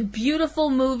 It's a beautiful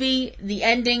movie. The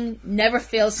ending never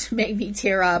fails to make me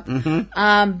tear up.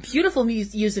 Beautiful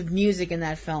use of music in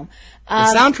that film.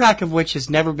 The soundtrack of which has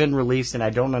never been released, and I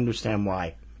don't understand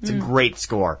why. It's a great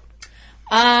score.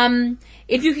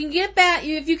 If you can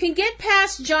get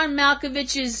past John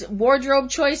Malkovich's wardrobe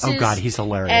choices, oh God, he's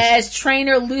hilarious as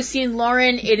trainer Lucien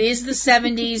Lauren. It is the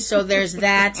 70s, so there's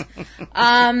that.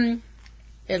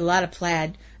 A lot of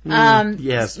plaid.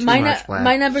 Yes, too much plaid.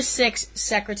 My number 6,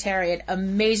 Secretariat,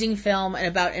 amazing film and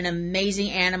about an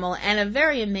amazing animal and a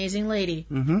very amazing lady.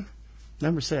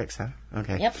 Number 6, huh?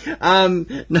 Okay. Yep.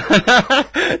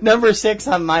 Number 6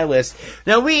 on my list.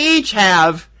 Now we each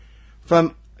have,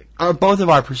 from both of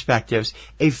our perspectives,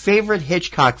 a favorite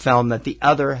Hitchcock film that the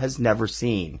other has never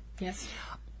seen. Yes.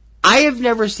 I have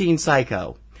never seen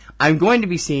Psycho. I'm going to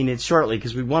be seeing it shortly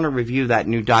because we want to review that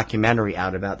new documentary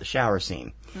out about the shower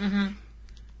scene.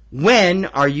 When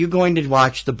are you going to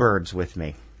watch The Birds with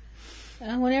me?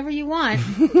 Whenever you want.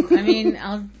 I mean,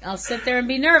 I'll sit there and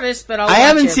be nervous, but I'll watch I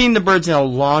haven't it. seen The Birds in a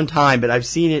long time, but I've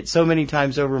seen it so many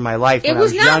times over my life when It I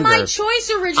was was not younger. my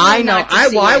choice originally. I know. Not to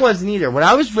see I it. wasn't either. When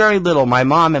I was very little, my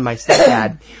mom and my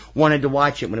stepdad wanted to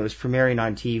watch it when it was premiering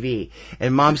on TV.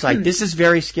 And Mom's like, this is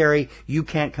very scary. You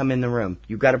can't come in the room.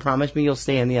 You've got to promise me you'll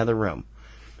stay in the other room.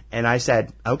 And I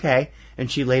said, okay.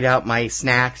 And she laid out my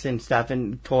snacks and stuff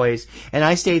and toys. And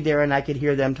I stayed there and I could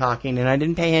hear them talking and I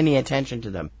didn't pay any attention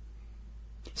to them.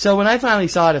 So when I finally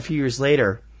saw it a few years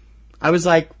later, I was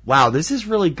like, wow, this is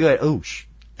really good. Oh,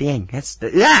 dang, that's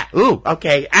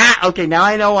okay. Okay, now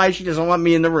I know why she doesn't want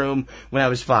me in the room when I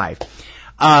was 5.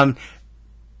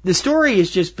 The story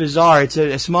is just bizarre. It's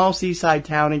a small seaside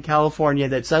town in California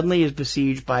that suddenly is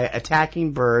besieged by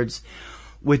attacking birds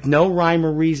with no rhyme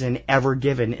or reason ever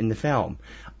given in the film.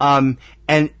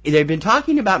 And they've been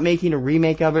talking about making a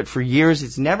remake of it for years.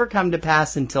 It's never come to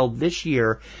pass until this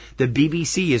year. The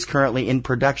BBC is currently in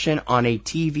production on a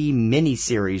TV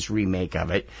miniseries remake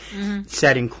of it,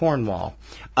 set in Cornwall.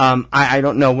 I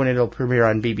don't know when it'll premiere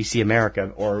on BBC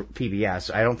America or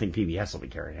PBS. I don't think PBS will be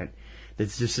carrying it.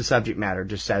 It's just the subject matter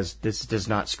just says this does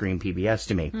not scream PBS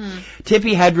to me.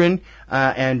 Tippi Hedren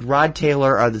and Rod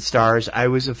Taylor are the stars. I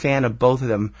was a fan of both of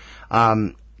them.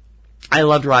 I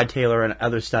loved Rod Taylor and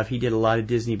other stuff. He did a lot of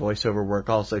Disney voiceover work,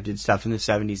 also did stuff in the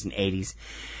 70s and 80s.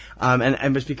 And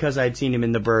it was because I'd seen him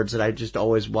in The Birds that I just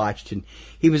always watched. And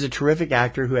he was a terrific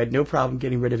actor who had no problem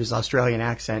getting rid of his Australian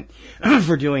accent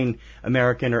for doing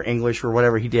American or English or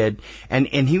whatever he did. And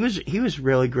he was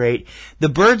really great. The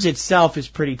Birds itself is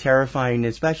pretty terrifying,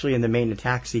 especially in the main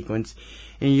attack sequence.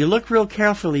 And you look real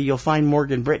carefully, you'll find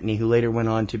Morgan Brittany, who later went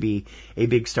on to be a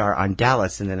big star on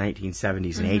Dallas in the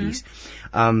 1970s and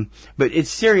 80s. But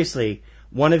it's seriously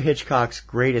one of Hitchcock's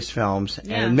greatest films.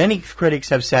 Yeah. And many critics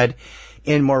have said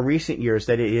in more recent years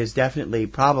that it is definitely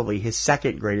probably his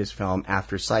second greatest film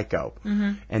after Psycho.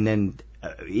 And then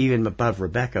even above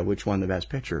Rebecca, which won the Best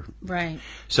Picture. Right.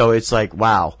 So it's like,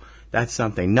 wow, that's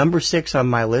something. Number 6 on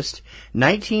my list,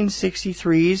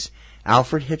 1963's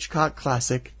Alfred Hitchcock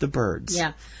classic, The Birds.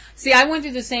 Yeah. See, I went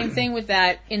through the same thing with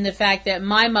that in the fact that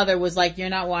my mother was like, you're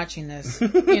not watching this.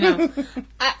 You know,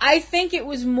 I think it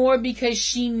was more because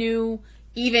she knew,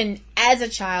 even as a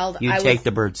child, You'd take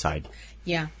the bird side.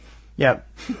 Yeah. Yep.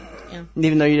 Yeah.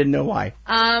 Even though you didn't know why.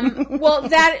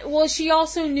 Well, she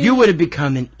also knew. You would have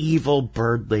become an evil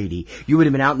bird lady. You would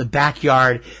have been out in the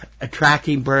backyard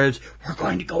attracting birds. We're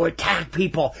going to go attack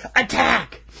people.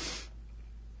 Attack!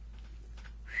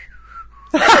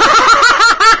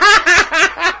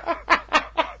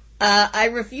 I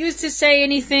refuse to say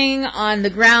anything on the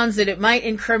grounds that it might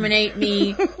incriminate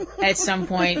me at some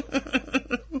point. Nah.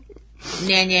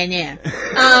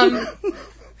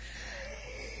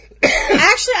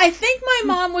 Actually, I think my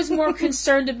mom was more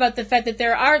concerned about the fact that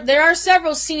there are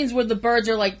several scenes where the birds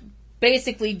are like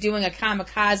basically doing a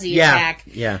kamikaze attack.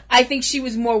 Yeah. I think she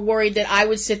was more worried that I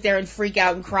would sit there and freak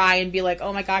out and cry and be like,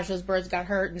 oh my gosh, those birds got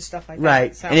hurt and stuff like that.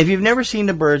 Right. So. And if you've never seen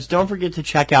The Birds, don't forget to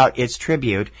check out its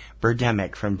tribute,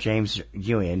 Birdemic, from James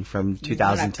Ewan from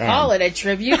 2010. We'll not call it a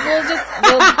tribute. We'll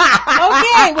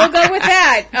go with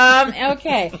that.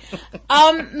 Okay.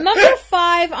 Number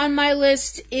 5 on my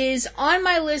list is on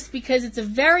my list because it's a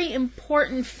very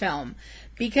important film.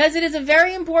 Because it is a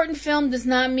very important film does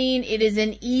not mean it is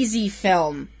an easy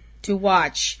film to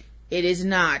watch. It is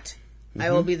not. I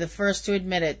will be the first to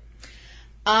admit it.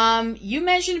 You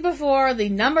mentioned before the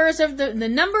number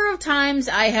of times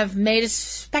I have made a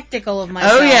spectacle of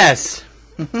myself. Oh yes,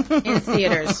 in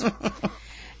theaters,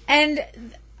 and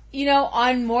you know,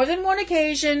 on more than one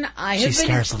occasion, She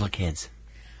scares little kids.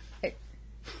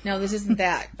 No, this isn't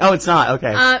that. Oh, it's not?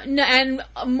 Okay. No, and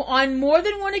on more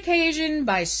than one occasion,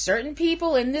 by certain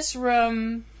people in this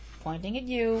room, pointing at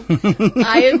you.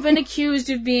 I have been accused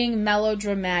of being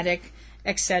melodramatic,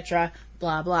 etc.,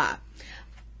 blah, blah.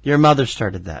 Your mother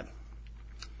started that.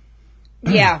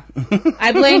 Yeah.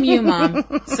 I blame you,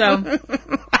 Mom. So,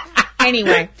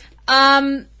 anyway.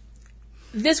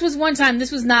 This was one time,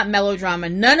 this was not melodrama.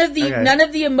 None of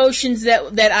the emotions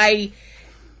that I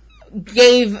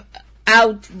gave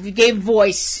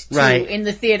voice to in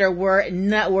the theater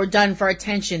were done for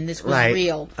attention. This was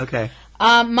real. Okay.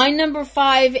 My number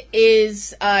 5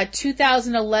 is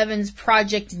 2011's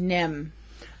Project Nim.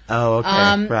 Oh,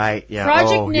 okay. Right. Yeah.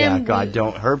 Project Nim. Yeah. God,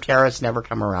 don't. Herb Terrace never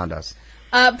come around us.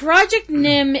 Project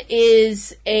Nim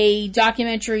is a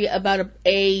documentary about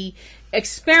a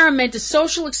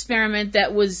social experiment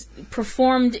that was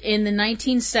performed in the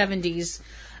 1970s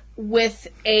with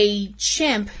a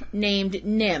chimp named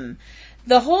Nim.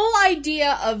 The whole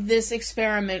idea of this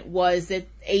experiment was that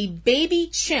a baby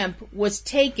chimp was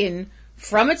taken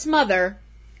from its mother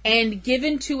and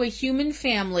given to a human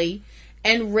family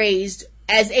and raised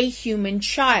as a human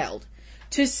child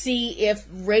to see if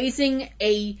raising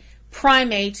a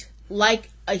primate like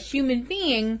a human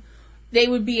being, they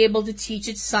would be able to teach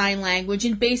it sign language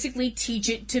and basically teach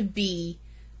it to be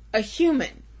a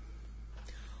human.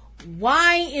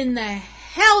 Why in the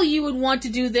hell you would want to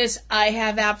do this, I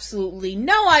have absolutely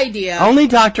no idea. Only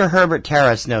Dr. Herbert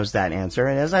Terrace knows that answer,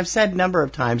 and as I've said a number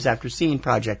of times after seeing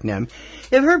Project Nim,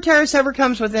 if Herb Terrace ever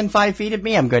comes within 5 feet of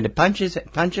me, I'm going to punch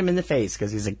him in the face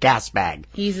because he's a gas bag.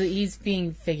 He's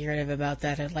being figurative about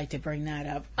that. I'd like to bring that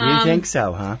up. You think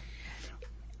so, huh?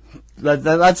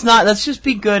 Let's just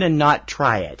be good and not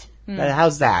try it.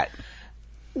 How's that?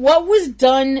 What was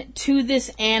done to this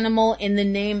animal in the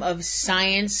name of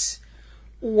science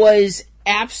was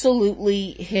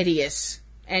absolutely hideous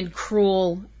and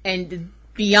cruel and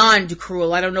beyond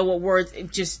cruel. I don't know what words.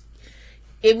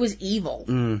 It was evil.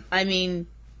 I mean,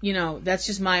 that's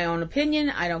just my own opinion.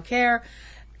 I don't care.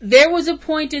 There was a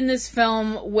point in this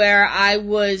film where I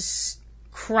was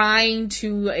crying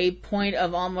to a point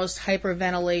of almost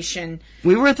hyperventilation.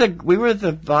 We were at the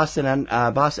Boston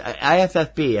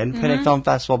IFFB and Independent Film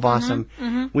Festival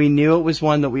Boston. We knew it was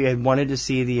one that we had wanted to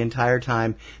see the entire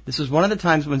time. This was one of the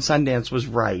times when Sundance was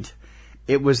right.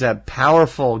 It was a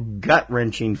powerful,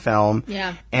 gut-wrenching film.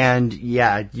 Yeah. And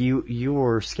yeah, you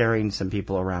were scaring some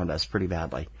people around us pretty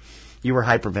badly. You were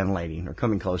hyperventilating or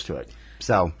coming close to it.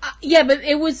 So yeah, but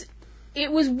it was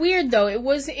weird though. It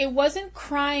wasn't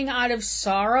crying out of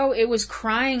sorrow. It was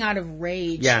crying out of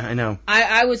rage. Yeah, I know.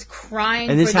 I was crying.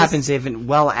 And this happens even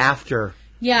well after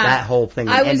that whole thing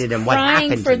ended and what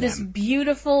happened to them. I was crying for this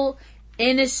beautiful,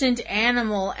 innocent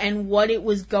animal and what it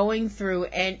was going through,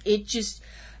 and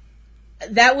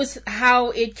that was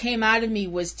how it came out of me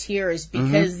was tears,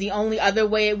 because the only other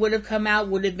way it would have come out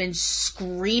would have been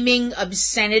screaming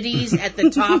obscenities at the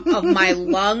top of my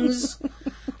lungs.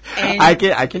 And I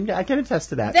can attest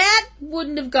to that. That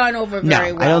wouldn't have gone over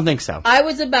very well. I don't think so. I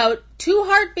was about 2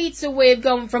 heartbeats away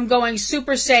from going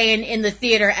Super Saiyan in the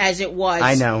theater as it was.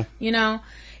 I know.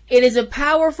 It is a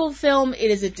powerful film.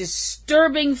 It is a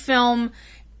disturbing film.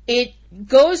 It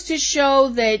goes to show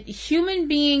that human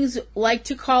beings like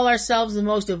to call ourselves the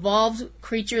most evolved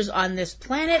creatures on this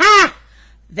planet. Ah!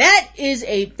 That,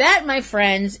 my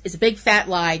friends, is a big fat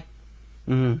lie.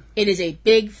 It is a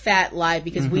big fat lie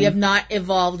because we have not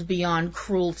evolved beyond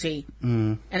cruelty.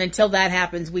 And until that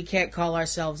happens, we can't call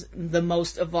ourselves the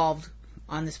most evolved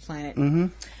on this planet.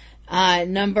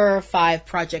 Number 5,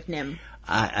 Project Nim.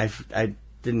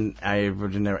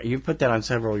 You put that on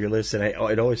several of your lists, and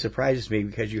it always surprises me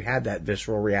because you had that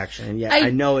visceral reaction, and yet I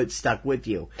know it stuck with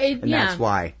you, that's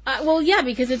why.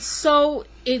 Because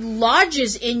it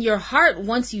lodges in your heart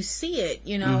once you see it.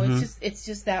 It's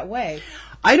just that way.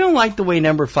 I don't like the way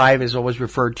number 5 is always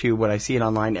referred to when I see it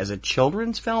online as a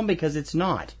children's film, because it's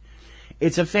not.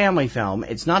 It's a family film.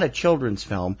 It's not a children's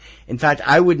film. In fact,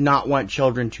 I would not want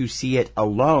children to see it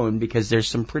alone because there's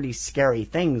some pretty scary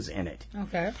things in it.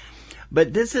 Okay.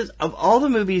 But this is, of all the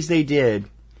movies they did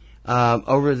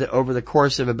over the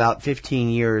course of about 15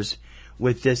 years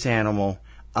with this animal,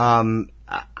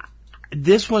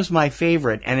 this was my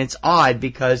favorite. And it's odd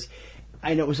because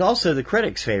it was also the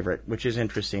critics' favorite, which is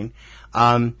interesting.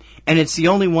 And it's the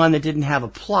only one that didn't have a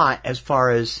plot, as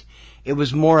far as it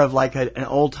was more of like an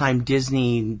old-time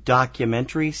Disney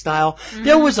documentary style.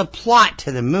 There was a plot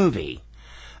to the movie.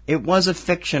 It was a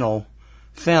fictional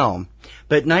film.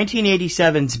 But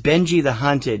 1987's Benji the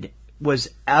Hunted was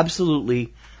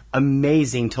absolutely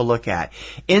amazing to look at.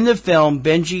 In the film,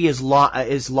 Benji is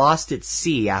lost at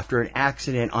sea after an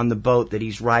accident on the boat that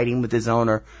he's riding with his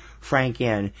owner, Frank,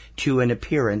 in to an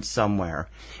appearance somewhere.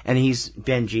 And he's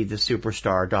Benji, the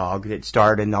superstar dog that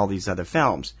starred in all these other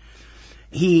films.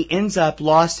 he ends up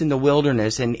lost in the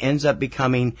wilderness and ends up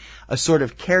becoming a sort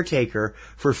of caretaker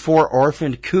for 4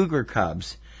 orphaned cougar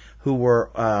cubs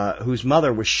whose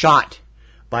mother was shot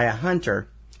by a hunter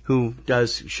who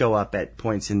does show up at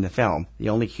points in the film, the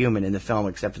only human in the film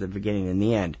except for the beginning and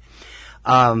the end.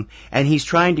 And he's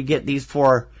trying to get these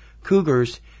 4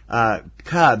 cougars,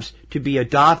 cubs, to be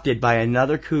adopted by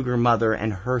another cougar mother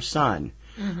and her son.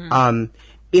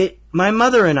 My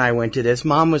mother and I went to this.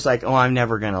 Mom was like, "Oh, I'm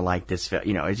never going to like this film.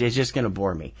 It's just going to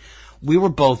bore me." We were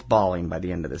both bawling by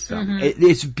the end of this film.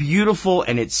 It's beautiful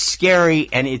and it's scary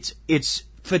and its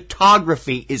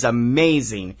photography is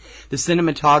amazing. The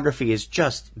cinematography is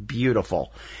just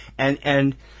beautiful.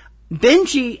 And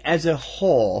Benji as a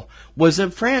whole was a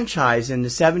franchise in the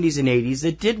 70s and 80s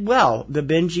that did well.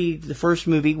 The first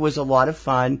movie was a lot of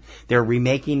fun. They're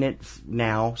remaking it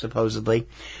now, supposedly.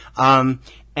 And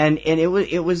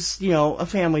it was a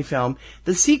family film.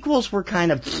 The sequels were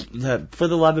kind of For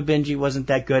the Love of Benji wasn't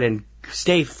that good, and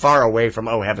stay far away from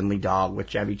Oh Heavenly Dog with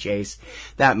Chevy Chase.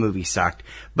 That movie sucked.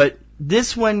 But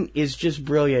this one is just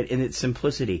brilliant in its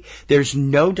simplicity. There's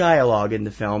no dialogue in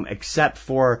the film except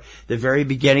for the very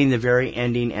beginning, the very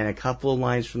ending, and a couple of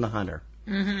lines from the hunter.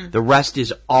 The rest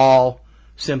is all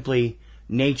simply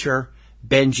nature,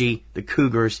 Benji, the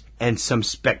cougars, and some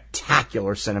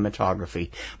spectacular cinematography.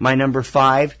 My number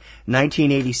 5,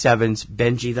 1987's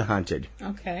Benji the Hunted.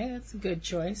 Okay, that's a good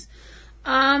choice.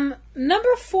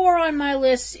 Number 4 on my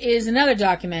list is another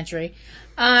documentary.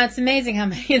 It's amazing how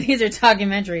many of these are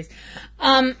documentaries.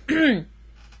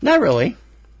 Not really.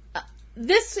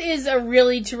 This is a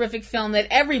really terrific film that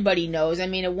everybody knows. I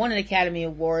mean, it won an Academy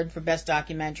Award for Best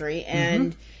Documentary,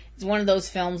 and it's one of those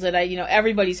films that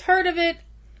everybody's heard of it.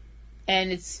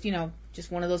 And it's,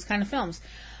 just one of those kind of films.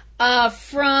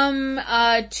 From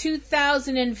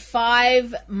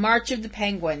 2005, March of the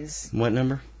Penguins. What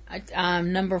number?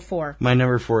 Number 4. My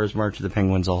number 4 is March of the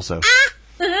Penguins also.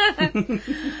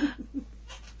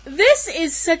 This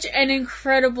is such an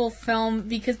incredible film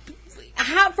because,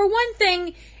 for one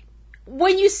thing,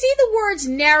 when you see the words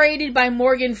narrated by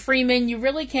Morgan Freeman, you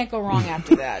really can't go wrong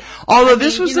after that. Although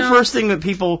this was the first thing that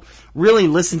people really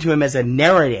listened to him as a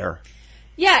narrator.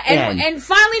 Yeah, and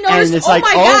finally noticed, and it's oh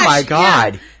my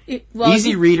God. Yeah. Well,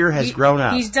 Easy Reader has grown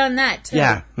up. He's done that, too.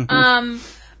 Yeah.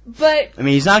 But I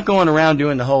mean, he's not going around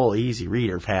doing the whole Easy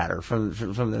Reader patter from the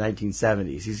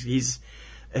 1970s. He's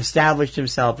established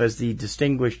himself as the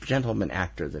distinguished gentleman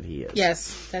actor that he is.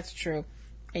 Yes, that's true.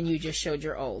 And you just showed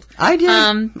you're old. I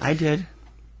did. I did.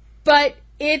 But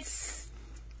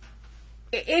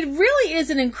it really is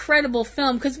an incredible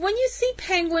film because when you see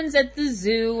penguins at the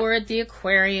zoo or at the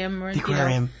aquarium or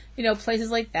places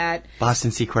like that,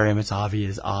 Boston Seaquarium, it's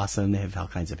obvious, awesome. They have all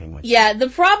kinds of penguins. Yeah, the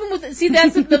problem with that's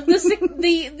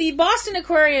the Boston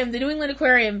Aquarium, the New England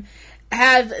Aquarium,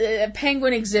 have a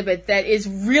penguin exhibit that is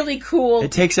really cool.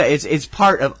 It takes it's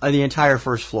part of the entire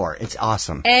first floor. It's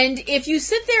awesome. And if you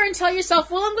sit there and tell yourself,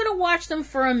 well, I'm going to watch them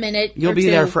for a minute, you'll be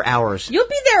there for hours. You'll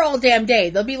be there all damn day.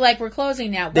 They'll be like, we're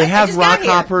closing now. They have rock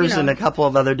hoppers and a couple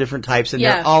of other different types, and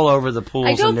they're all over the pools.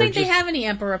 I don't think they have any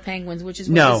emperor penguins, which is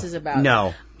what this is about.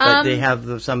 No, but they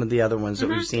have some of the other ones that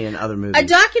we've seen in other movies. A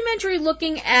documentary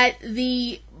looking at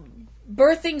the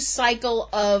birthing cycle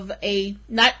of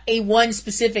not a one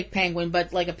specific penguin,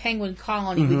 but like a penguin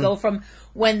colony. We go from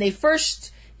when they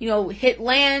first, hit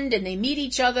land and they meet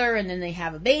each other and then they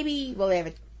have a baby. Well, they have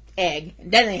an egg and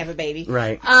then they have a baby.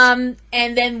 Right. And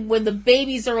then when the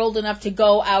babies are old enough to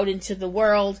go out into the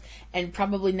world and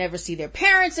probably never see their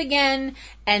parents again,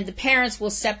 and the parents will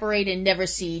separate and never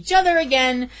see each other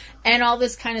again, and all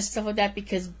this kind of stuff like that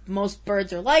because most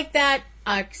birds are like that.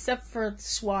 Except for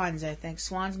swans, I think.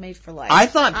 Swans made for life. I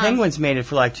thought penguins made it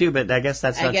for life too, but I guess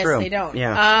that's not true. I guess they don't.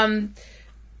 Yeah.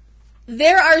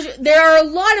 There are a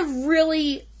lot of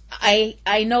really.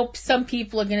 I know some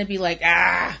people are going to be like,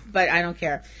 but I don't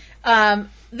care.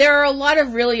 There are a lot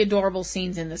of really adorable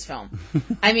scenes in this film.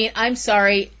 I mean, I'm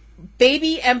sorry,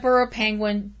 baby emperor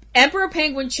penguin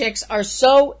chicks are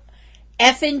so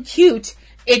effing cute.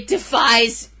 It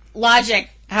defies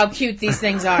logic. How cute these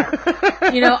things are.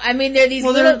 I mean, they're these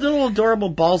little adorable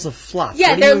balls of fluff.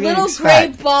 Yeah, they're little gray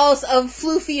balls of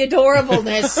floofy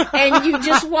adorableness, and you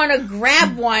just want to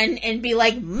grab one and be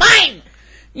like, mine!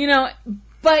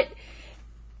 But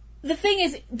the thing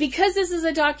is, because this is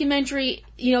a documentary,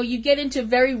 you get into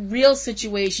very real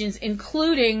situations,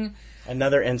 including...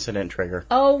 Another incident trigger.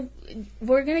 Oh,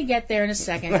 we're going to get there in a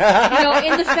second. In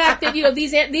the fact that,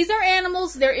 these are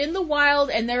animals, they're in the wild,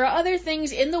 and there are other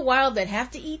things in the wild that have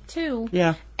to eat too.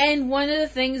 Yeah. And one of the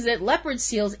things that leopard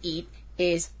seals eat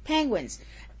is penguins.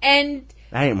 And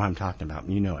That ain't what I'm talking about.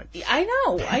 You know it. I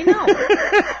know.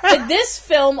 But this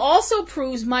film also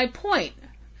proves my point.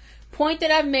 Point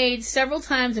that I've made several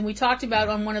times, and we talked about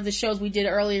on one of the shows we did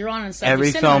earlier on Subject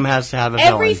Every Cinema. film has to have a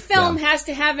villain. Every film has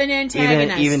to have an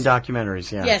antagonist. Even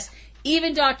documentaries, yeah. Yes,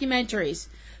 even documentaries.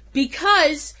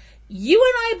 Because you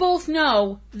and I both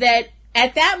know that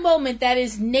at that moment, that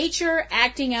is nature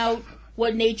acting out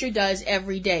what nature does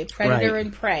every day. Predator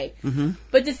and prey. Mm-hmm.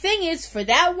 But the thing is, for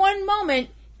that one moment,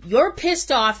 you're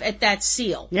pissed off at that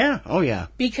seal. Yeah. Oh, yeah.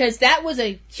 Because that was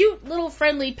a cute little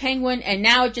friendly penguin, and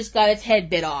now it just got its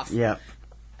head bit off. Yeah.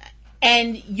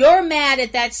 And you're mad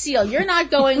at that seal. You're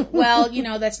not going, well,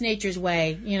 that's nature's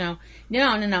way. No.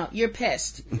 You're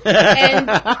pissed. And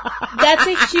that's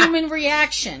a human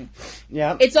reaction.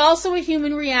 Yeah. It's also a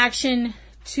human reaction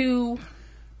to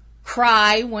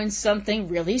cry when something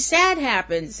really sad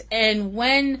happens. And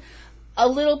when a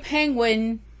little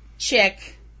penguin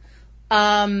chick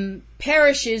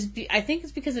perishes, I think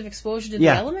it's because of exposure to the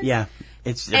elements. Yeah,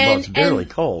 it's bitterly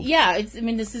cold. Yeah,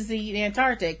 this is the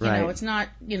Antarctic. It's not.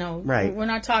 Right. We're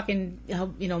not talking.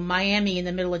 Miami in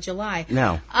the middle of July.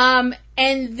 No.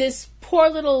 And this poor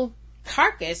little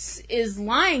carcass is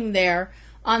lying there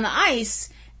on the ice,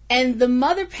 and the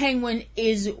mother penguin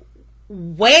is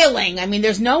wailing. I mean,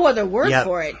 there's no other word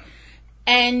for it,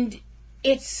 and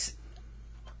it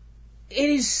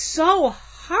is so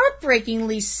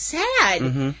heartbreakingly sad.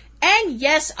 Mm-hmm. And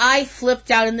yes, I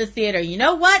flipped out in the theater. You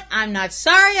know what? I'm not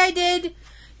sorry I did.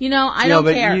 I don't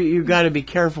care. You got to be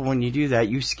careful when you do that.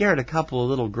 You scared a couple of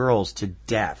little girls to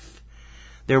death.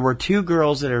 There were two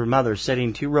girls and her mother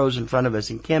sitting 2 rows in front of us,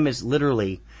 and Kim is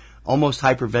literally almost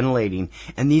hyperventilating.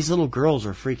 And these little girls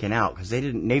are freaking out because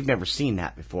they've never seen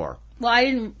that before. Well, I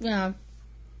didn't.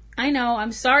 I know.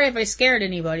 I'm sorry if I scared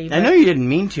anybody. But I know you didn't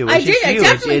mean to. I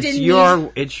definitely didn't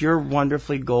mean. It's your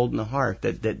wonderfully golden heart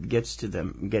that gets to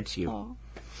them, gets you. Oh.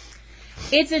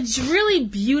 It's a really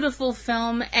beautiful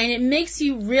film, and it makes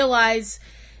you realize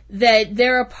that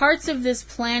there are parts of this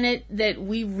planet that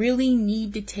we really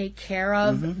need to take care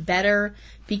of better,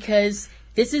 because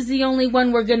this is the only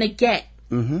one we're going to get,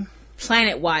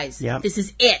 planet-wise. Yep. This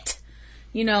is it.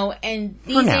 And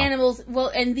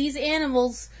these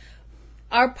animals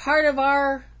are part of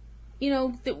our,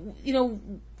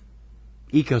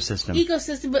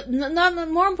 ecosystem, but not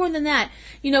more important than that.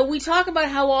 We talk about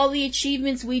how all the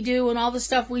achievements we do and all the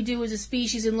stuff we do as a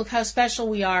species, and look how special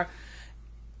we are.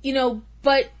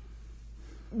 But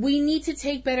we need to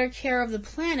take better care of the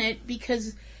planet,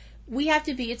 because we have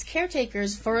to be its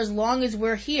caretakers for as long as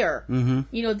we're here.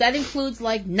 Mm-hmm. That includes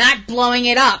not blowing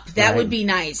it up. That would be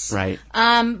nice. Right.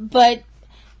 But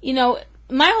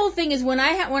my whole thing is when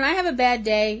I have a bad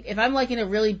day, if I'm in a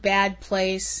really bad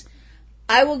place,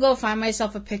 I will go find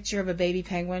myself a picture of a baby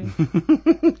penguin.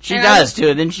 She does too,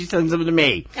 and then she sends them to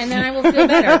me. And then I will feel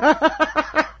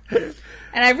better.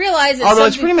 And I realize that although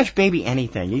it's pretty much baby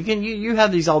anything. You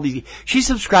have all these. She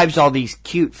subscribes to all these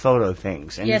cute photo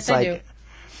things, and yes, it's I do.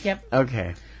 Yep.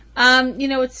 Okay.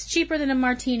 It's cheaper than a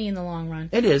martini in the long run.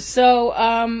 It is. So,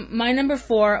 my number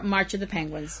 4, March of the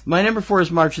Penguins. My number 4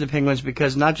 is March of the Penguins,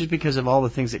 because not just because of all the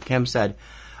things that Kim said.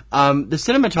 The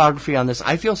cinematography on this,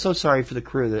 I feel so sorry for the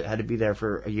crew that had to be there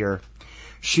for a year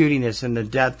shooting this in the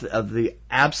depth of the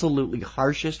absolutely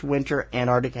harshest winter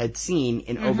Antarctica had seen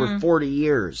in over 40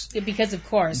 years. Yeah, because, of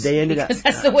course. They ended because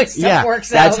that's the way stuff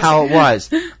works out. That's how it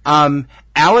was.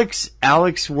 Alex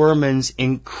Werman's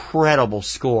incredible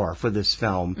score for this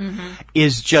film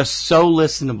is just so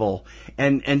listenable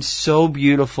and so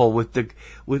beautiful with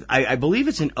I believe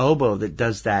it's an oboe that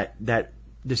does that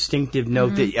distinctive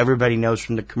note that everybody knows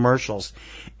from the commercials,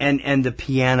 and the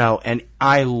piano, and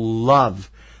I love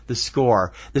the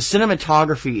score. The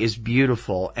cinematography is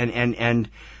beautiful, and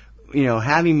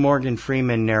having Morgan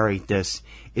Freeman narrate this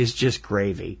is just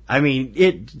gravy. I mean,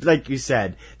 it, like you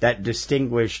said, that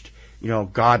distinguished,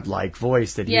 godlike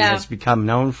voice that he has become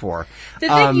known for. The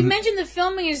thing, you mentioned the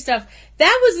filming and stuff.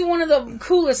 That was one of the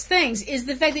coolest things, is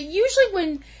the fact that usually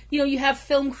when, you have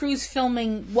film crews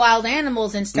filming wild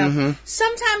animals and stuff,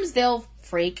 sometimes they'll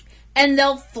freak and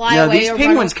they'll fly away. These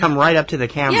penguins come right up to the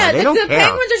camera. Yeah, they don't care. The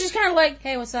penguins are just kind of like,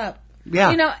 hey, what's up?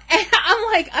 Yeah. And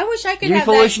I'm like, I wish I could You're have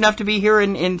foolish that. enough to be here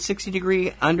in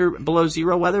 60-degree below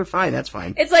zero weather? Fine, that's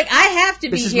fine. It's like, I have to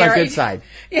be here. This is my good side.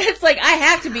 It's like, I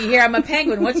have to be here. I'm a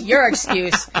penguin. What's your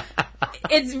excuse?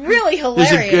 It's really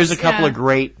hilarious. There's a couple of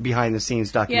great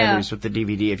behind-the-scenes documentaries with the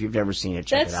DVD. If you've never seen it,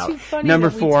 check it out. That's too funny. Number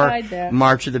that 4, we tied that.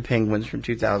 March of the Penguins from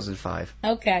 2005.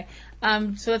 Okay.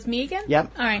 So it's me again?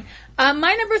 Yep. All right.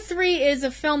 My number 3 is a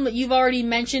film that you've already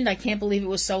mentioned. I can't believe it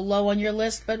was so low on your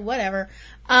list, but whatever.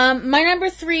 My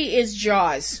number 3 is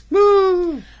Jaws.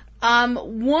 Woo!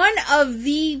 One of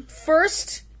the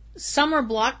first summer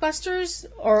blockbusters,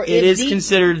 or it is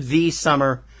considered the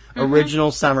summer,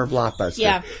 original summer blockbuster.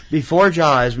 Yeah. Before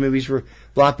Jaws,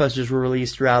 blockbusters were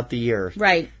released throughout the year.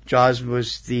 Right. Jaws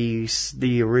was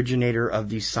the originator of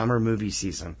the summer movie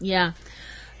season. Yeah.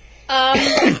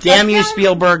 Damn you,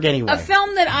 Spielberg, anyway. A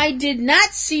film that I did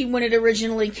not see when it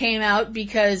originally came out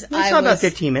because I saw about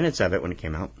 15 minutes of it when it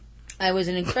came out. I was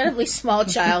an incredibly small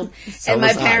child, So and my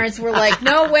was I. parents were like,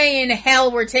 no way in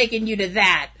hell we're taking you to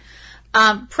that.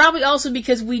 Probably also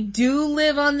because we do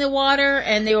live on the water,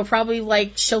 and they were probably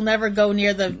like, she'll never go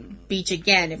near the beach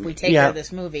again if we take her to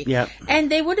this movie. Yeah.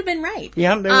 And they would have been right.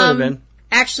 Yeah, they would have been.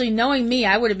 Actually, knowing me,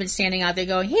 I would have been standing out there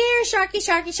going, here, sharky,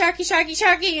 sharky, sharky, sharky,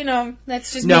 sharky. You know,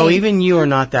 that's just No, me. even you are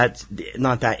not that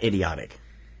idiotic.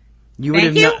 You would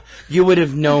Thank have you would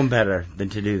have known better than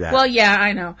to do that. Well, yeah,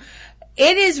 I know.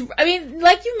 It is, I mean,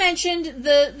 like you mentioned,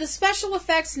 the special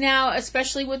effects now,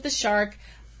 especially with the shark,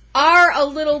 are a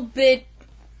little bit,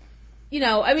 you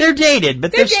know, I mean... They're dated,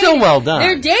 but they're still well done.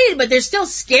 They're dated, but they're still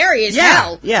scary as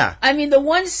hell. Yeah. I mean, the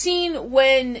one scene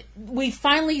when we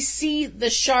finally see the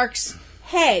shark's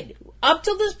head. Up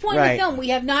till this point in the film, we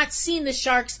have not seen the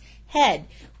shark's head.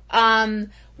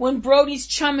 When Brody's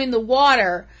chumming the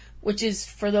water, which is,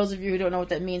 for those of you who don't know what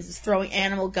that means, is throwing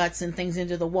animal guts and things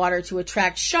into the water to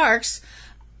attract sharks.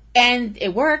 And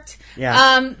it worked.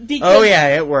 Yeah. Because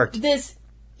it worked. This,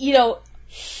 you know,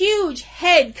 huge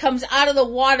head comes out of the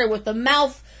water with the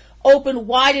mouth open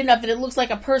wide enough that it looks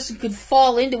like a person could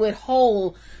fall into it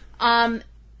whole.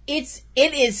 It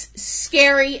is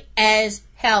scary as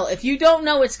hell. If you don't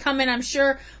know it's coming, I'm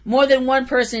sure more than one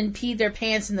person peed their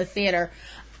pants in the theater.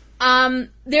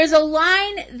 There's a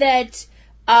line that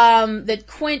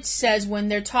Quint says when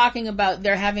they're talking about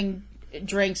they're having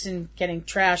drinks and getting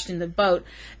trashed in the boat,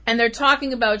 and they're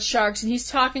talking about sharks, and he's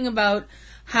talking about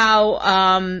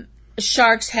how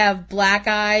sharks have black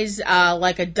eyes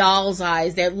like a doll's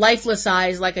eyes. They're lifeless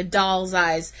eyes like a doll's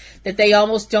eyes, that they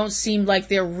almost don't seem like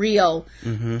they're real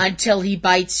until he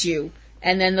bites you.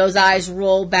 And then those eyes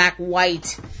roll back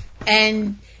white.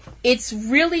 And it's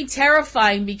really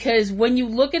terrifying because when you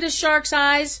look at a shark's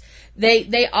eyes,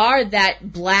 they are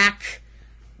that black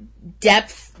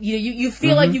depth. You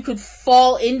feel like you could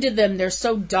fall into them. They're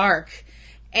so dark.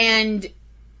 And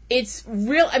it's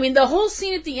real. I mean, the whole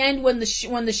scene at the end when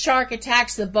the shark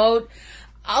attacks the boat,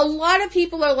 a lot of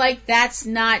people are like, that's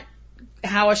not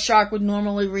how a shark would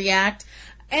normally react.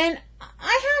 And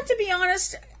I have to be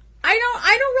honest, I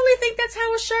don't really think that's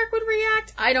how a shark would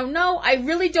react. I don't know. I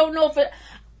really don't know if it...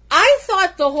 I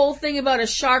thought the whole thing about a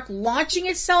shark launching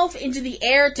itself into the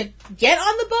air to get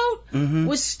on the boat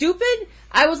was stupid.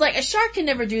 I was like, a shark can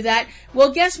never do that.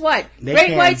 Well, guess what?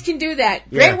 Great whites can do that.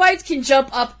 Yeah. Great whites can jump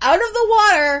up out of the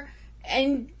water,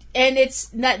 and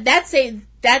it's not,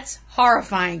 that's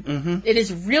horrifying. It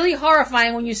is really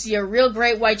horrifying when you see a real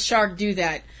great white shark do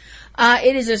that.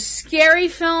 It is a scary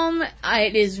film.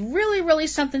 It is really, really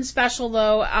something special,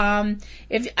 though.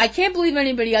 If I can't believe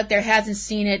anybody out there hasn't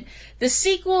seen it. The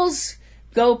sequels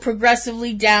go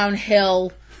progressively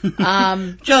downhill.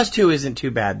 Jaws 2 isn't too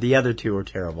bad. The other two are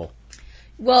terrible.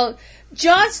 Well,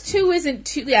 Jaws 2 isn't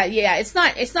too... Yeah, it's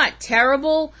not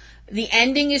terrible. The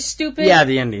ending is stupid. Yeah,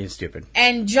 the ending is stupid.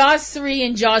 And Jaws 3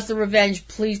 and Jaws the Revenge,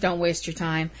 please don't waste your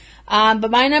time.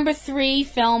 But my number 3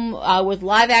 film with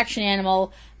live-action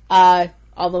animal...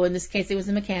 although in this case it was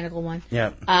a mechanical one.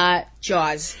 Yeah.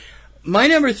 Jaws. My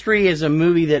number 3 is a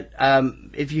movie that,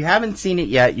 if you haven't seen it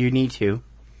yet, you need to,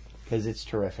 because it's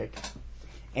terrific.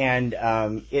 And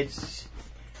it's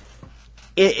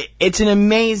an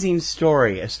amazing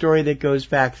story, a story that goes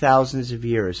back thousands of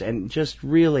years, and just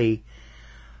really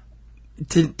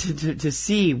to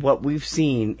see what we've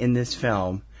seen in this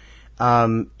film,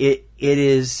 it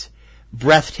is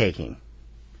breathtaking.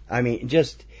 I mean,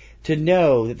 just to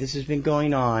know that this has been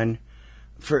going on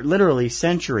for literally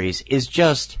centuries is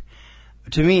just,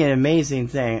 to me, an amazing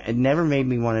thing. It never made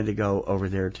me wanted to go over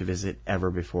there to visit ever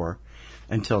before,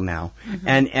 until now.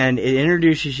 And it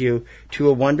introduces you to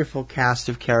a wonderful cast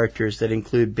of characters that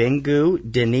include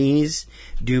Bengu, Denise,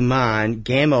 Duman,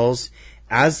 Gamels,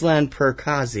 Aslan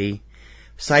Perkazi,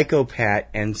 Psychopat,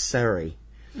 and Suri.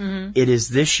 It is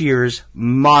this year's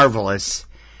marvelous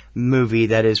movie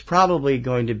that is probably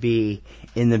going to be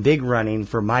in the big running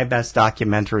for my best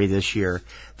documentary this year,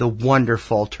 the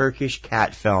wonderful Turkish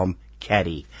cat film,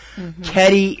 Kedi.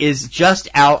 Kedi is just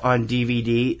out on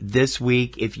DVD this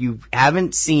week. If you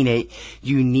haven't seen it,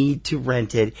 you need to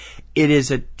rent it. It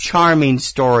is a charming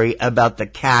story about the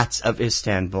cats of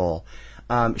Istanbul.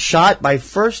 Shot by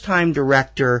first-time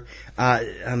director,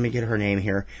 let me get her name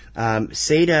here,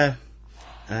 Seda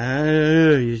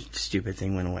Your stupid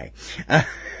thing went away.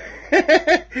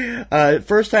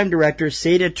 First-time director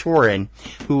Seda Turin,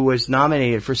 who was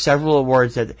nominated for several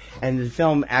awards, and the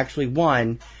film actually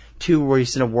won 2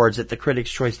 recent awards at the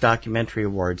Critics' Choice Documentary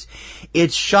Awards.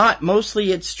 It's shot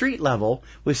mostly at street level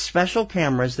with special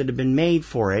cameras that have been made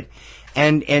for it.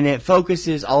 And it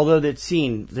focuses, although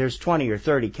there's 20 or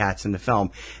 30 cats in the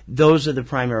film, those are the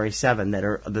primary 7 that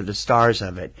are the stars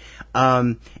of it.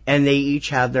 And they each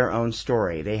have their own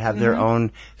story. They have their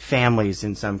own families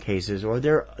in some cases, or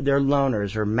they're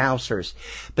loners or mousers.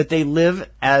 But they live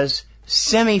as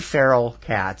semi-feral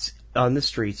cats on the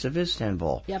streets of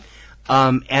Istanbul. Yep.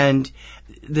 And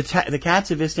the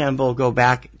cats of Istanbul go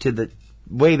back to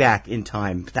way back in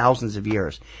time, thousands of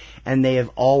years. And they have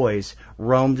always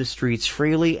roamed the streets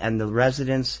freely, and the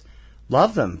residents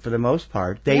love them for the most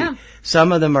part.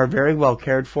 Some of them are very well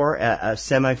cared for, a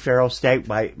semi-feral state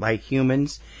by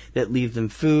humans that leave them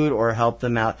food or help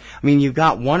them out. I mean, you've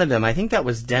got one of them, I think that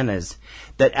was Dennis,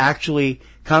 that actually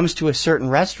comes to a certain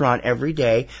restaurant every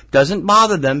day, doesn't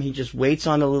bother them, he just waits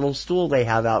on a little stool they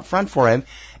have out front for him,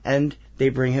 and they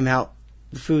bring him out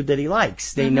the food that he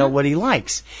likes. They know what he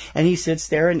likes. And he sits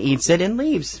there and eats it and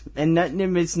leaves. And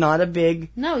it's not a big...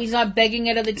 No, he's not begging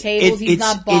it at the tables. He's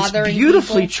not bothering It's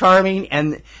beautifully people. charming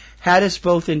and had us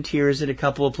both in tears at a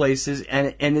couple of places.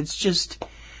 And it's just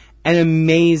an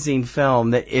amazing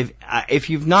film that if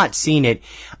you've not seen it,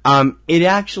 it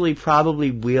actually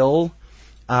probably will...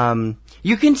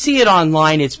 you can see it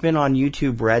online. It's been on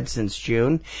YouTube Red since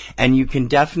June, and you can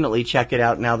definitely check it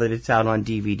out now that it's out on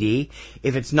DVD.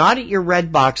 If it's not at your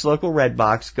local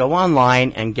Redbox, go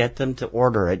online and get them to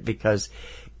order it, because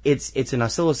it's an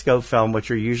oscilloscope film, which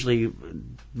are usually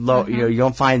low. You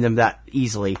don't find them that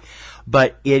easily,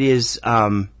 but it is.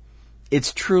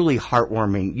 It's truly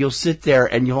heartwarming. You'll sit there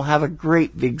and you'll have a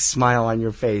great big smile on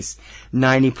your face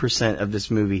 90% of this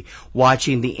movie,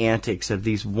 watching the antics of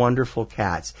these wonderful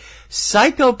cats.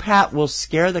 Psychopath will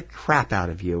scare the crap out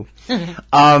of you.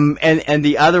 And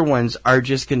the other ones are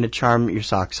just going to charm your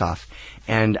socks off.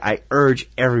 And I urge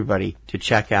everybody to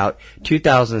check out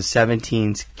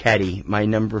 2017's Ketty, my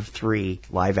number 3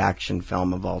 live-action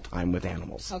film of all time with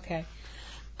animals. Okay.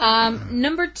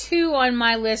 Number 2 on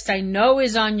my list, I know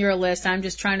is on your list. I'm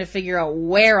just trying to figure out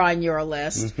where on your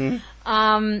list. It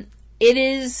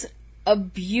is a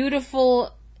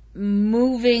beautiful,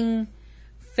 moving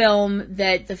film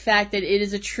that the fact that it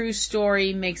is a true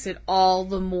story makes it all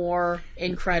the more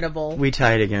incredible. We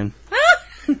tied again.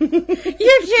 You're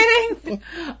kidding?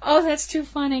 Oh, that's too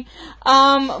funny.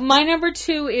 My number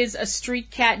 2 is A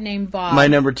Street Cat Named Bob. My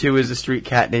number 2 is A Street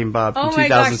Cat Named Bob from 2016.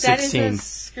 Oh my gosh, that is a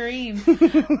scream.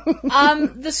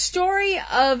 The story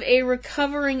of a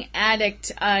recovering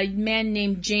addict, a man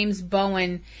named James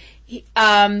Bowen.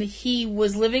 He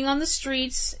was living on the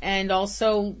streets and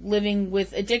also living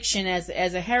with addiction as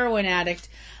a heroin addict.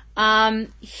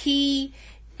 He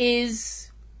is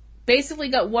basically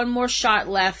got one more shot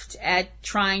left at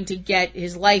trying to get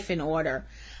his life in order.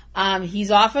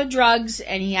 He's off of drugs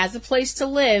and he has a place to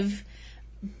live,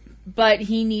 but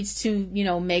he needs to,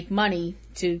 make money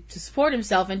to support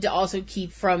himself and to also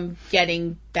keep from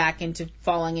getting back into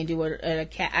falling into a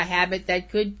habit that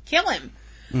could kill him.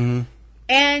 Mm-hmm.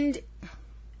 And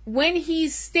when he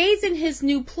stays in his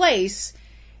new place,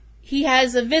 he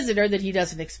has a visitor that he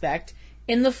doesn't expect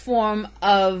in the form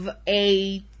of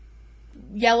a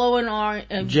yellow and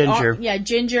orange... Ginger.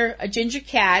 A ginger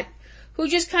cat who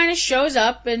just kind of shows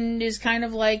up and is kind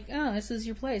of like, oh, this is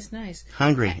your place, nice.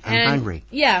 I'm hungry.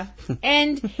 Yeah.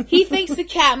 And he thinks the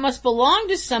cat must belong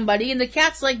to somebody, and the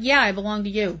cat's like, yeah, I belong to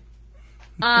you.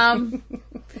 And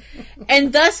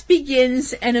thus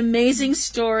begins an amazing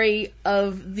story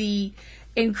of the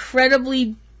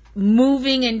incredibly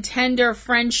moving and tender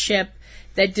friendship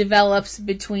that develops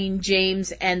between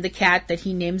James and the cat that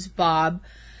he names Bob.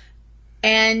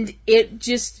 And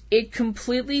it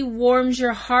completely warms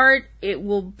your heart. It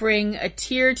will bring a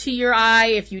tear to your eye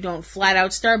if you don't flat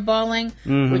out start bawling,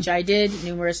 which I did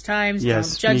numerous times.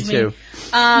 Yes, don't judge me too.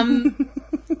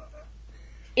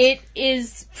 It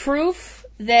is proof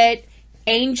that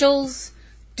angels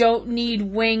don't need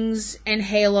wings and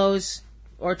halos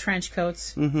or trench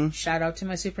coats. Mm-hmm. Shout out to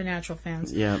my Supernatural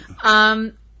fans. Yeah.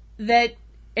 That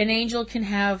an angel can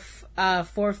have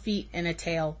 4 feet and a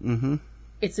tail. Mm-hmm.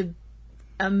 It's a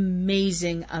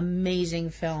amazing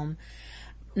film.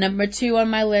 Number 2 on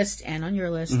my list and on your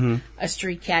list, A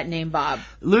Street Cat Named Bob.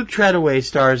 Luke Treadaway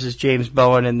stars as James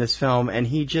Bowen in this film, and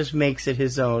he just makes it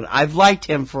his own. I've liked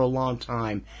him for a long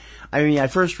time. I mean, I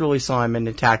first really saw him in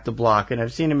Attack the Block, and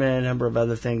I've seen him in a number of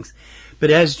other things.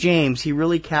 But as James, he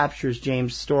really captures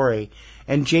James' story.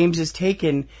 And James has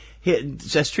taken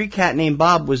A Street Cat Named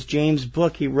Bob was James'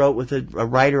 book he wrote with a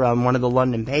writer on one of the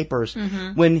London papers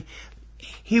when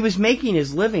he was making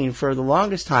his living for the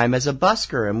longest time as a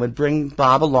busker and would bring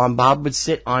Bob along. Bob would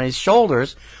sit on his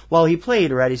shoulders while he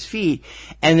played or at his feet.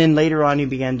 And then later on he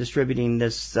began distributing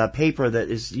this paper that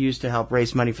is used to help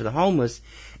raise money for the homeless.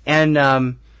 And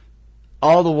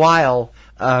all the while,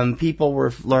 people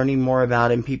were learning more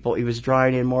about him. He was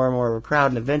drawing in more and more of a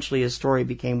crowd, and eventually his story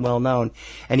became well known.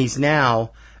 And he's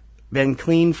now been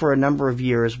clean for a number of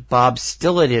years. Bob's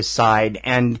still at his side,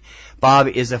 and Bob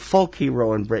is a folk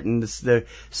hero in Britain. This is the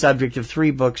subject of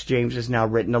 3 books James has now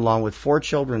written, along with 4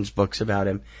 children's books about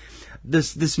him.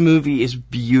 This movie is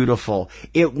beautiful.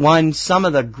 It won some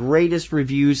of the greatest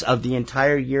reviews of the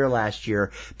entire year last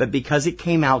year, but because it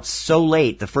came out so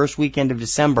late, the first weekend of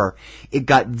December, it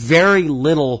got very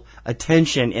little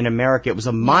attention in America. It was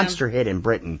a monster hit in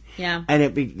Britain. Yeah. And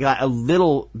it got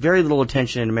very little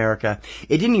attention in America.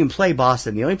 It didn't even play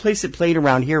Boston. The only place it played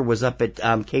around here was up at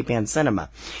Cape Ann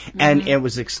Cinema. And it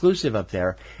was exclusive up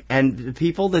there. And the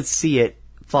people that see it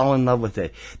fall in love with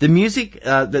it. The music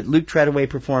that Luke Treadaway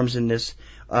performs in this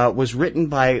was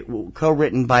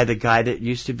co-written by the guy that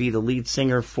used to be the lead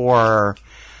singer for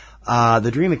the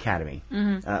Dream Academy,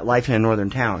 Life in a Northern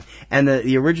Town. And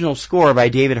the original score by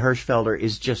David Hirschfelder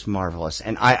is just marvelous.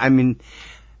 And I mean,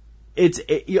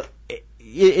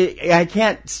 I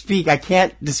can't speak. I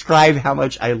can't describe how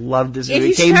much I loved this movie.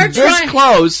 It came this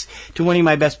close to winning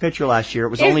my Best Picture last year. It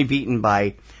was only beaten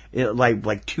by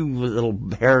like 2 little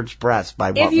hair's breadths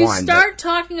by one. If you start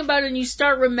talking about it and you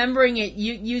start remembering it,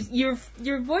 your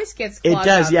voice gets clogged. It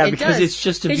does, up. yeah, it because does. It's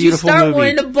just a beautiful movie. You start movie.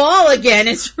 wanting to bawl again.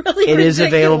 It's really It ridiculous. is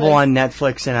available on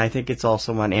Netflix, and I think it's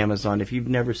also on Amazon. If you've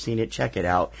never seen it, check it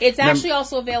out. It's actually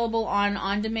also available on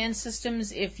on-demand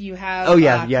systems if you have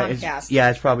Comcast.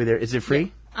 It's probably there. Is it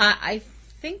free? I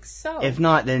think so. If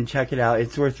not, then check it out.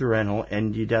 It's worth the rental,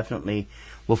 and you definitely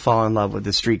will fall in love with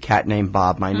The Street Cat Named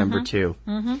Bob, my number 2.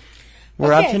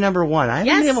 We're up to number 1. I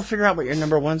haven't been able to figure out what your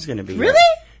number 1's going to be. Really?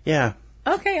 Yet.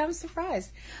 Yeah. Okay, I'm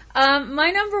surprised.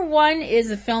 My number 1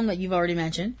 is a film that you've already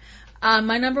mentioned.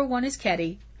 My number 1 is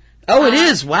Ketty. Oh, it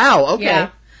is? Wow. Okay.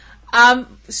 Yeah.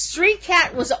 Street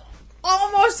Cat was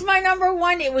almost my number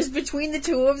 1. It was between the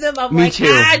 2 of them. I'm Me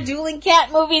too. Dueling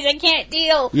cat movies, I can't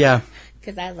deal. Yeah.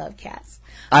 Because I love cats.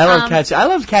 I love cats. I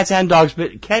love cats and dogs,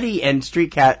 but Ketty and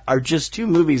Street Cat are just 2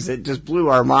 movies that just blew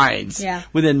our minds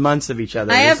within months of each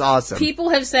other. It's awesome.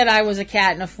 People have said I was a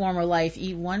cat in a former life.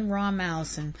 Eat one raw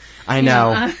mouse, and I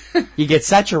know. You get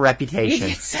such a reputation.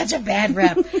 You get such a bad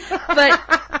rep. But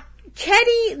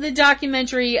Ketty, the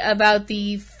documentary about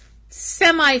the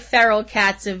semi-feral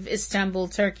cats of Istanbul,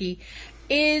 Turkey,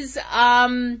 is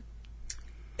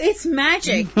it's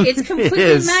magic. It's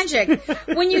completely magic.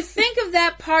 When you think of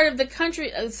that part of the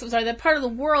country, that part of the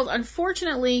world,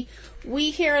 unfortunately, we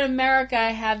here in America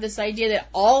have this idea that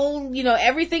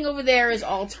everything over there is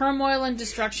all turmoil and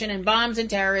destruction and bombs and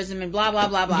terrorism and blah, blah,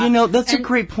 blah, blah. That's a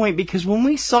great point, because when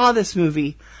we saw this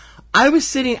movie, I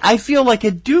feel like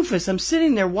a doofus. I'm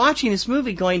sitting there watching this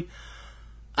movie going,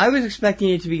 I was expecting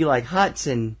it to be like huts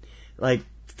and like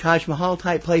Taj Mahal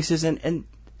type places, and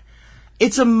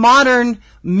it's a modern 1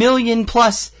 million+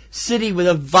 city with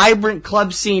a vibrant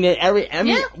club scene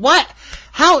and what?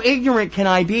 How ignorant can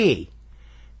I be?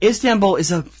 Istanbul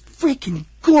is a freaking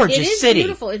gorgeous city.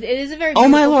 Beautiful. It is a very beautiful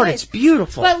my Lord, place. It's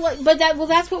beautiful. But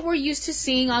that's what we're used to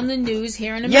seeing on the news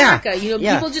here in America.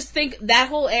 People just think that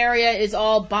whole area is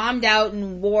all bombed out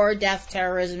and war, death,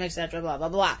 terrorism, etc. Blah blah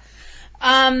blah.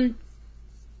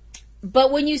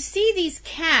 But when you see these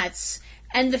cats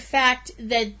and the fact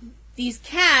that these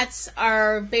cats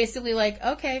are basically like,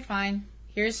 okay, fine,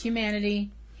 here's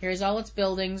humanity, here's all its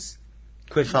buildings.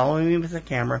 Quit following me with the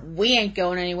camera. We ain't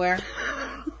going anywhere.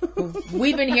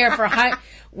 We've been here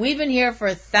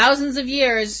for thousands of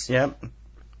years. Yep.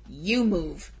 You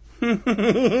move. You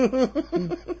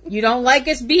don't like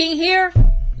us being here?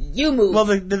 You move. Well,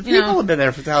 the people have been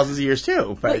there for thousands of years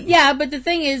too. But but the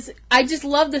thing is, I just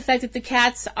love the fact that the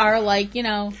cats are like,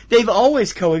 they've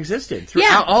always coexisted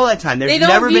throughout all that time. There's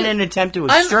never been an attempt to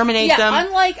exterminate them.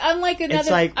 Unlike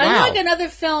another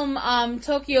film,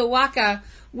 Tokyo Waka,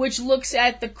 which looks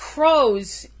at the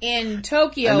crows in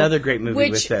Tokyo. Another great movie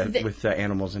with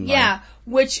animals in mind. Yeah,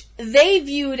 which they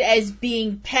viewed as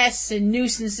being pests and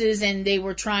nuisances, and they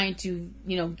were trying to,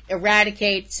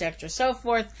 eradicate, etc., so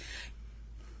forth.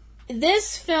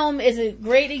 This film is a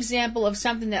great example of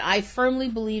something that I firmly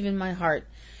believe in my heart.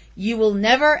 You will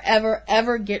never, ever,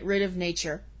 ever get rid of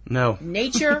nature. No.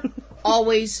 Nature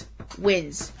always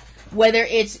wins. Whether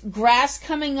it's grass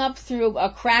coming up through a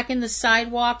crack in the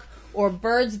sidewalk, or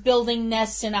birds building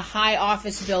nests in a high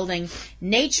office building,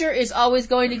 nature is always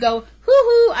going to go,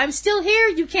 hoo-hoo, I'm still here,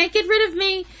 you can't get rid of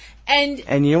me.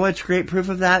 And you know what's great proof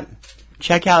of that?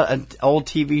 Check out an old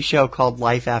TV show called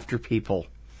Life After People.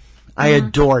 I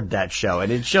adored that show,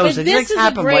 and it shows that things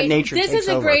happen what nature takes over. This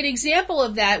is a great example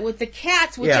of that with the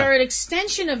cats, which are an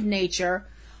extension of nature.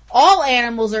 All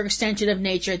animals are an extension of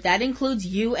nature. That includes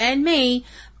you and me,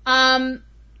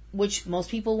 which most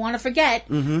people want to forget.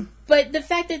 Mm-hmm. But the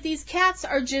fact that these cats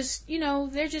are just,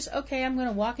 they're just, okay, I'm going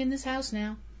to walk in this house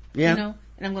now. Yeah.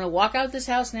 And I'm going to walk out this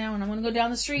house now, and I'm going to go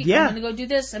down the street. Yeah. I'm going to go do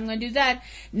this. I'm going to do that.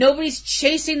 Nobody's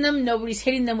chasing them. Nobody's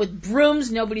hitting them with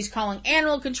brooms. Nobody's calling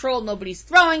animal control. Nobody's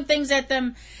throwing things at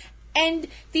them. And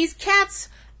these cats,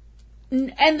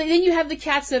 and then you have the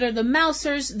cats that are the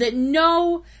mousers that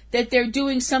know that they're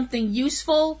doing something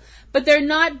useful, but they're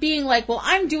not being like, well,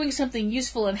 I'm doing something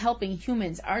useful and helping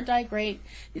humans. Aren't I great?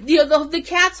 The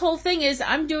cat's whole thing is,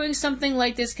 I'm doing something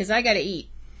like this because I got to eat.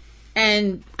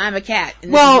 And I'm a cat.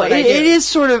 And it is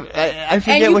sort of. I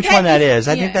forget which one that is.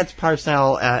 I think that's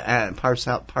Parslani,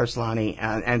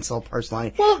 Ansel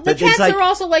Parslani. Well, the cats are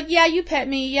also like, yeah, you pet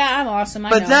me. Yeah, I'm awesome.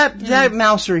 But that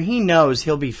mouser, he knows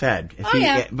he'll be fed.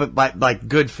 But by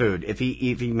good food if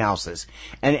he mouses,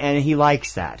 and he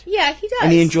likes that. Yeah, he does.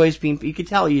 And he enjoys being. You could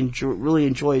tell he really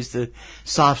enjoys the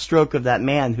soft stroke of that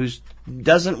man who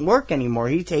doesn't work anymore.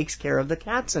 He takes care of the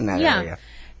cats in that area.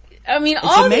 I mean,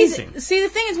 it's amazing. See, the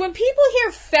thing is, when people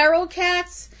hear feral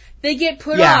cats, they get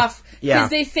put off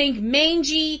because they think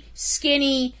mangy,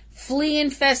 skinny,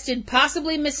 flea-infested,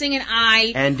 possibly missing an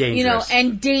eye, and dangerous.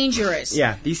 And dangerous.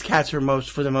 Yeah, these cats are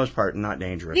for the most part, not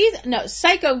dangerous.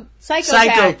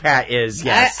 Psychopath is,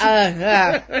 yes.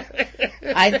 I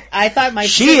thought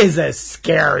she is a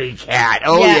scary cat.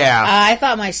 Oh yeah. I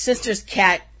thought my sister's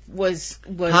cat was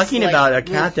talking about a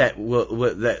cat that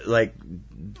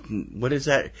what is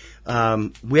that?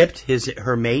 Whipped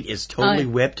her mate is totally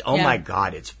whipped. Oh my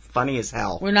God, it's funny as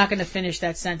hell. We're not going to finish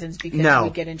that sentence because we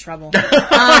get in trouble.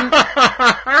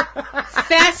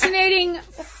 Fascinating,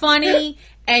 funny,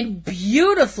 and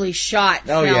beautifully shot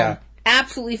film. Yeah.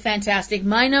 Absolutely fantastic.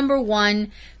 My number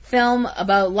one film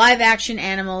about live action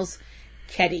animals,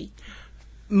 Ketty.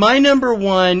 My number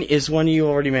one is one you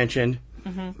already mentioned.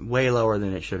 Mm-hmm. Way lower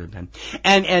than it should have been,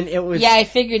 and it was. Yeah, I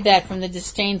figured that from the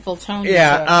disdainful tone.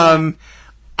 Yeah,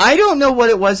 I don't know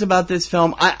what it was about this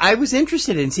film. I was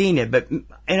interested in seeing it,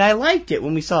 and I liked it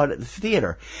when we saw it at the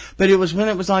theater. But it was when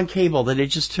it was on cable that it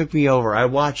just took me over. I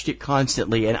watched it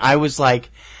constantly, and I was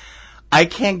like, I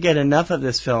can't get enough of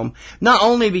this film. Not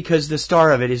only because the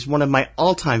star of it is one of my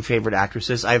all-time favorite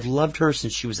actresses. I've loved her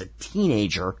since she was a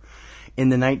teenager. In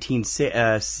the late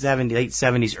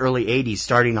 70s, early 80s,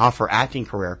 starting off her acting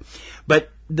career. But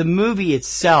the movie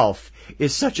itself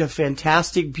is such a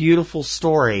fantastic, beautiful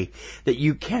story that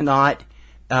you can't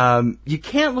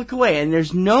look away. And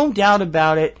there's no doubt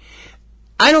about it.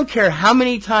 I don't care how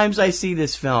many times I see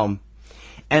this film,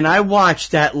 and I watch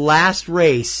that last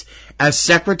race as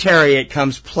Secretariat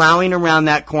comes plowing around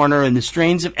that corner and the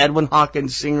strains of Edwin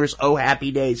Hawkins' Singer's Oh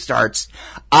Happy Day starts.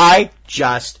 I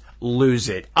just lose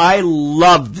it. I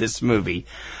love this movie.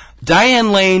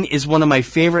 Diane Lane is one of my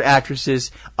favorite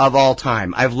actresses of all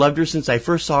time. I've loved her since I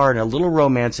first saw her in A Little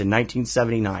Romance in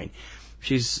 1979.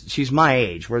 She's my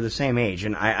age. We're the same age,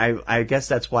 and I guess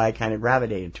that's why I kind of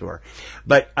gravitated to her.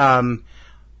 But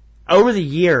over the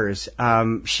years,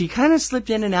 she kind of slipped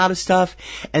in and out of stuff,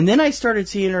 and then I started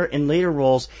seeing her in later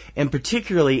roles, and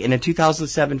particularly in a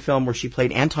 2007 film where she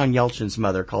played Anton Yelchin's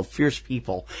mother called Fierce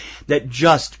People, that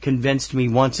just convinced me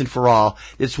once and for all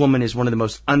this woman is one of the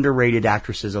most underrated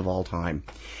actresses of all time.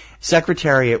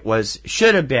 Secretariat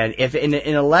should have been, if in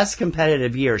a less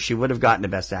competitive year, she would have gotten the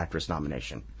Best Actress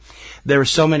nomination. There were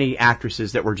so many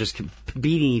actresses that were just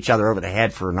beating each other over the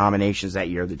head for nominations that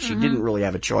year that she didn't really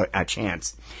have a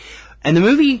chance. And the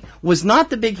movie was not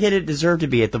the big hit it deserved to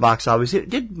be at the box office. It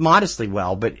did modestly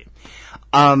well, but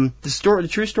the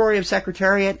true story of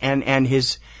Secretariat and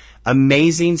his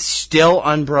amazing, still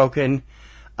unbroken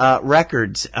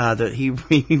records that he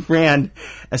ran,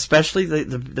 especially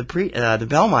the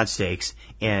Belmont Stakes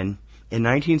in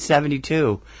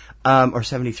 1972 or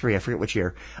 73, I forget which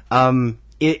year.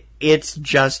 It's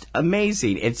just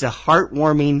amazing. It's a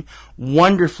heartwarming,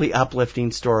 wonderfully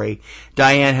uplifting story.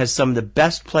 Diane has some of the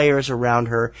best players around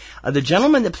her. The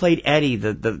gentleman that played Eddie,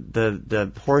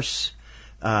 the horse,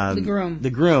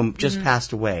 the groom, just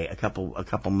passed away a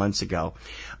couple months ago.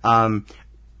 John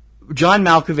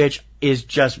Malkovich is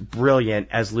just brilliant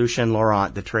as Lucien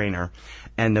Laurent, the trainer.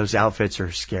 And those outfits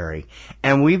are scary.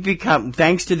 And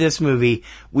thanks to this movie,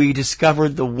 we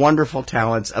discovered the wonderful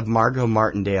talents of Margot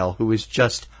Martindale, who is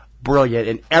just brilliant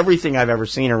in everything I've ever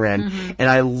seen her in, and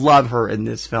I love her in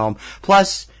this film.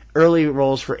 Plus, early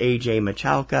roles for A.J.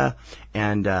 Michalka,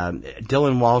 and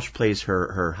Dylan Walsh plays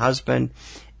her husband.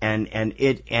 And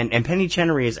Penny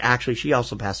Chenery is actually, she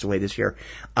also passed away this year,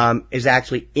 is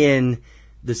actually in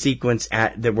the sequence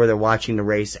where they're watching the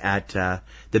race at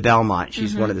the Belmont.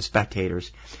 She's one of the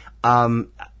spectators.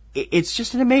 It's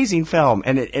just an amazing film,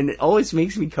 and it always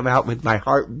makes me come out with my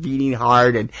heart beating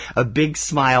hard and a big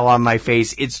smile on my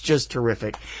face. It's just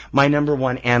terrific. My number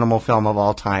one animal film of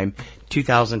all time,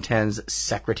 2010's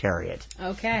Secretariat.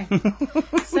 Okay.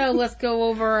 So let's go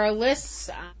over our lists.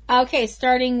 Okay,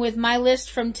 starting with my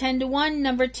list from 10 to 1.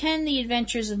 Number 10, The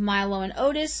Adventures of Milo and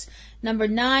Otis. Number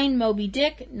 9, Moby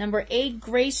Dick. Number 8,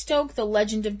 Greystoke, The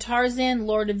Legend of Tarzan,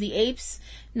 Lord of the Apes.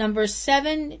 Number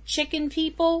 7, Chicken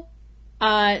People.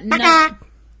 Number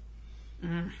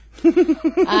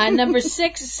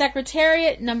 6,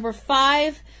 Secretariat. Number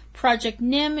 5, Project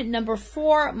Nim. Number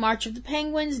 4, March of the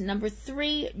Penguins. Number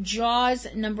 3, Jaws.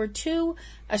 Number 2,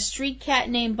 A Street Cat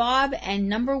Named Bob. And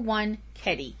number 1,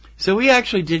 Keddy. So we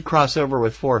actually did cross over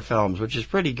with 4 films, which is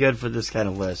pretty good for this kind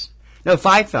of list. No,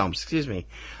 5 films, excuse me.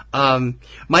 My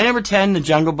number 10, The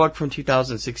Jungle Book from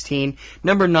 2016.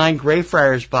 Number 9,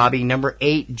 Greyfriars Bobby. Number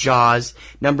 8, Jaws.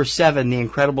 Number 7, The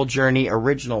Incredible Journey,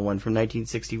 original one from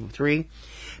 1963.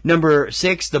 Number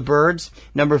 6, The Birds.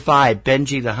 Number 5,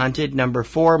 Benji the Hunted. Number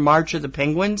 4, March of the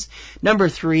Penguins. Number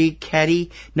 3,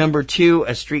 Keddy. Number 2,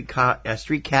 A Street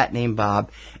Cat Named Bob.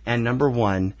 And number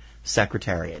 1,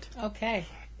 Secretariat. Okay.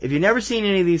 If you've never seen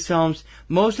any of these films,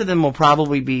 most of them will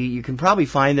probably be, you can probably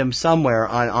find them somewhere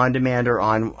on demand or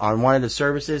on one of the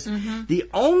services. The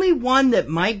only one that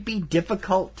might be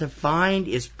difficult to find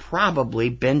is probably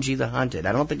Benji the Hunted.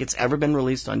 I don't think it's ever been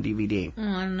released on DVD.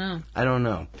 I don't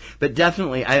know. But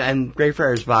definitely, and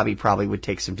Greyfriars Bobby probably would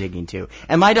take some digging too.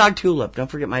 And My Dog Tulip. Don't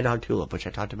forget My Dog Tulip, which I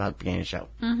talked about at the beginning of the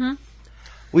show.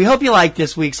 We hope you like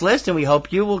this week's list, and we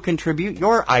hope you will contribute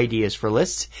your ideas for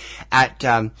lists at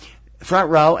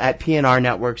front row at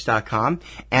PNRNetworks.com.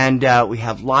 And we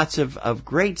have lots of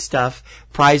great stuff,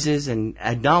 prizes and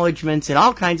acknowledgments and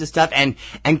all kinds of stuff, and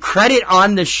credit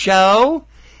on the show.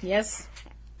 Yes.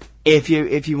 If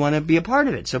you want to be a part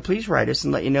of it. So please write us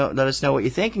and let us know what you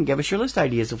think, and give us your list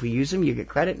ideas. If we use them, you get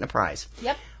credit and a prize.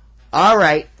 Yep. All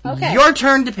right. Okay. Your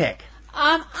turn to pick.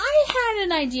 I had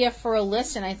an idea for a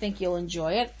list, and I think you'll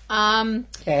enjoy it.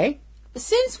 Okay.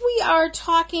 Since we are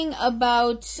talking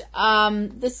about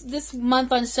this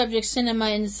month on Subject Cinema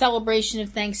in celebration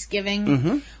of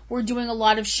Thanksgiving, we're doing a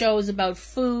lot of shows about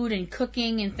food and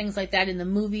cooking and things like that in the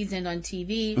movies and on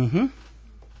TV.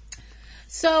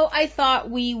 So I thought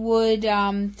we would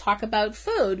talk about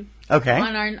food. Okay.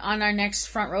 On our next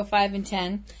Front Row 5 and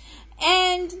 10.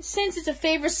 And since it's a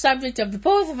favorite subject of the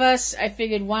both of us, I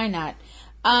figured why not.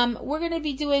 We're going to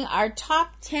be doing our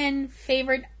top 10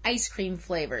 favorite ice cream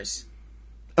flavors.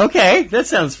 Okay, that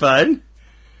sounds fun.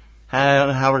 I don't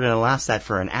know how we're going to last that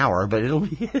for an hour, but it'll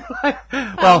be...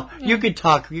 You could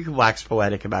wax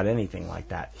poetic about anything like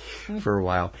that for a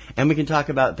while. And we can talk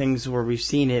about things where we've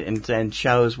seen it and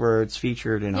shows where it's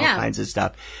featured and all kinds of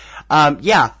stuff.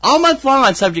 All month long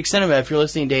on Subject Cinema, if you're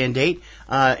listening day and date,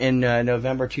 in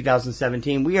November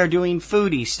 2017, we are doing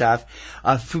foodie stuff,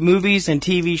 movies and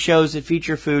TV shows that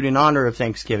feature food in honor of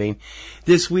Thanksgiving.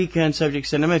 This week on Subject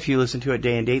Cinema, if you listen to it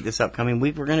day and date this upcoming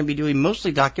week, we're going to be doing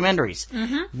mostly documentaries.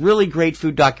 Really great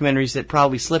food documentaries that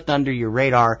probably slipped under your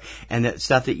radar, and that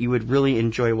stuff that you would really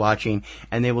enjoy watching.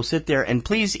 And they will sit there, and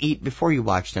please eat before you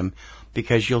watch them,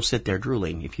 because you'll sit there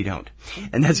drooling if you don't.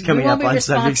 And that's coming up on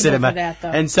Subject Cinema.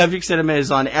 And Subject Cinema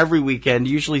is on every weekend,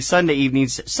 usually Sunday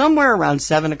evenings, somewhere around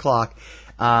 7 o'clock,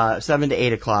 7 to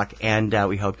 8 o'clock. And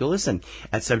we hope you'll listen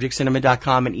at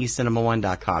subjectcinema.com and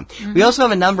eCinemaOne.com. We also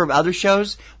have a number of other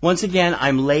shows. Once again,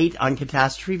 I'm late on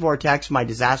Catastrophe Vortex, my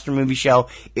disaster movie show.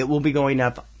 It will be going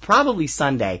up probably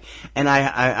Sunday. And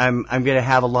I'm going to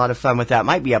have a lot of fun with that.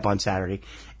 Might be up on Saturday.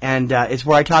 And it's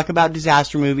where I talk about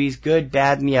disaster movies, good,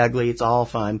 bad, and the ugly. It's all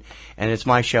fun. And it's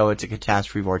my show. It's at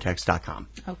CatastropheVortex.com.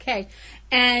 Okay.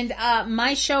 And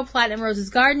my show, Platinum Rose's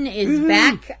Garden, is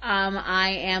back. I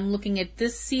am looking at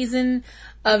this season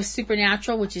of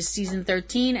Supernatural, which is season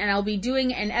 13, and I'll be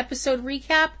doing an episode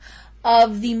recap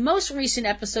of the most recent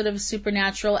episode of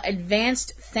Supernatural,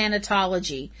 Advanced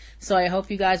Thanatology. So I hope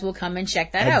you guys will come and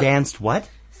check that out. Advanced what?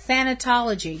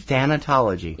 Thanatology.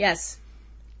 Thanatology. Yes.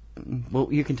 Well,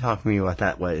 you can talk to me about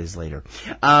that what is later.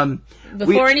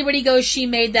 Before anybody goes, she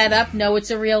made that up. No,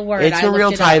 it's a real word. It's a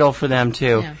real title for them,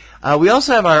 too. We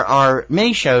also have our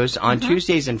mini shows on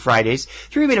Tuesdays and Fridays.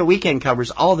 3-Minute Weekend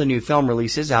covers all the new film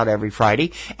releases out every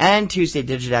Friday, and Tuesday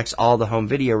Digidex, all the home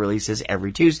video releases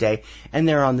every Tuesday, and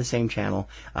they're on the same channel.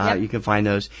 You can find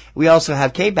those. We also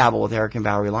have Cavebabble with Eric and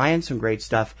Valerie Lyons, some great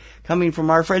stuff coming from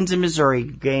our friends in Missouri.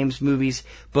 Games, movies,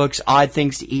 books, odd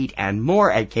things to eat, and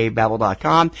more at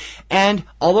cavebabble.com. And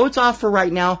although it's off for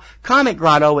right now, Comic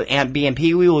Grotto with Aunt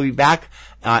BMP, we will be back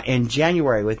in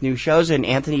January with new shows, and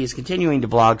Anthony is continuing to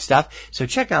blog stuff, so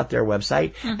check out their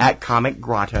website at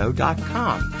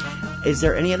comicgrotto.com. Is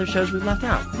there any other shows we've left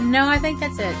out? No, I think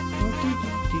that's it.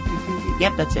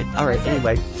 Yep, that's it. All right,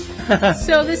 anyway.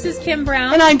 So this is Kim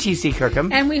Brown. And I'm T.C.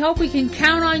 Kirkham. And we hope we can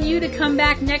count on you to come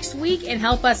back next week and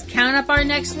help us count up our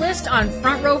next list on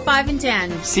Front Row 5 and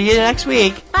 10. See you next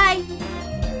week. Bye.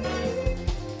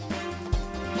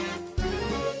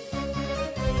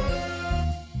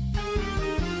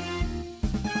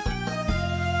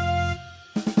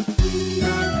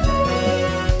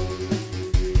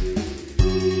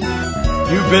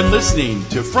 You've been listening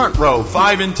to Front Row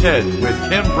 5 and 10 with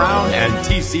Kim Brown and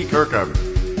T.C. Kirkham.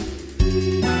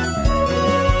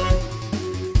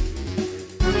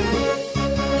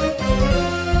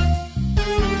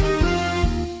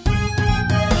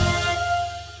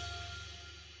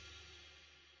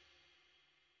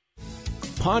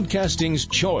 Podcasting's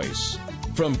choice.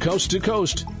 From coast to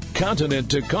coast, continent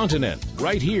to continent,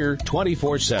 right here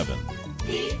 24/7.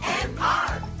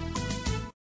 PNR.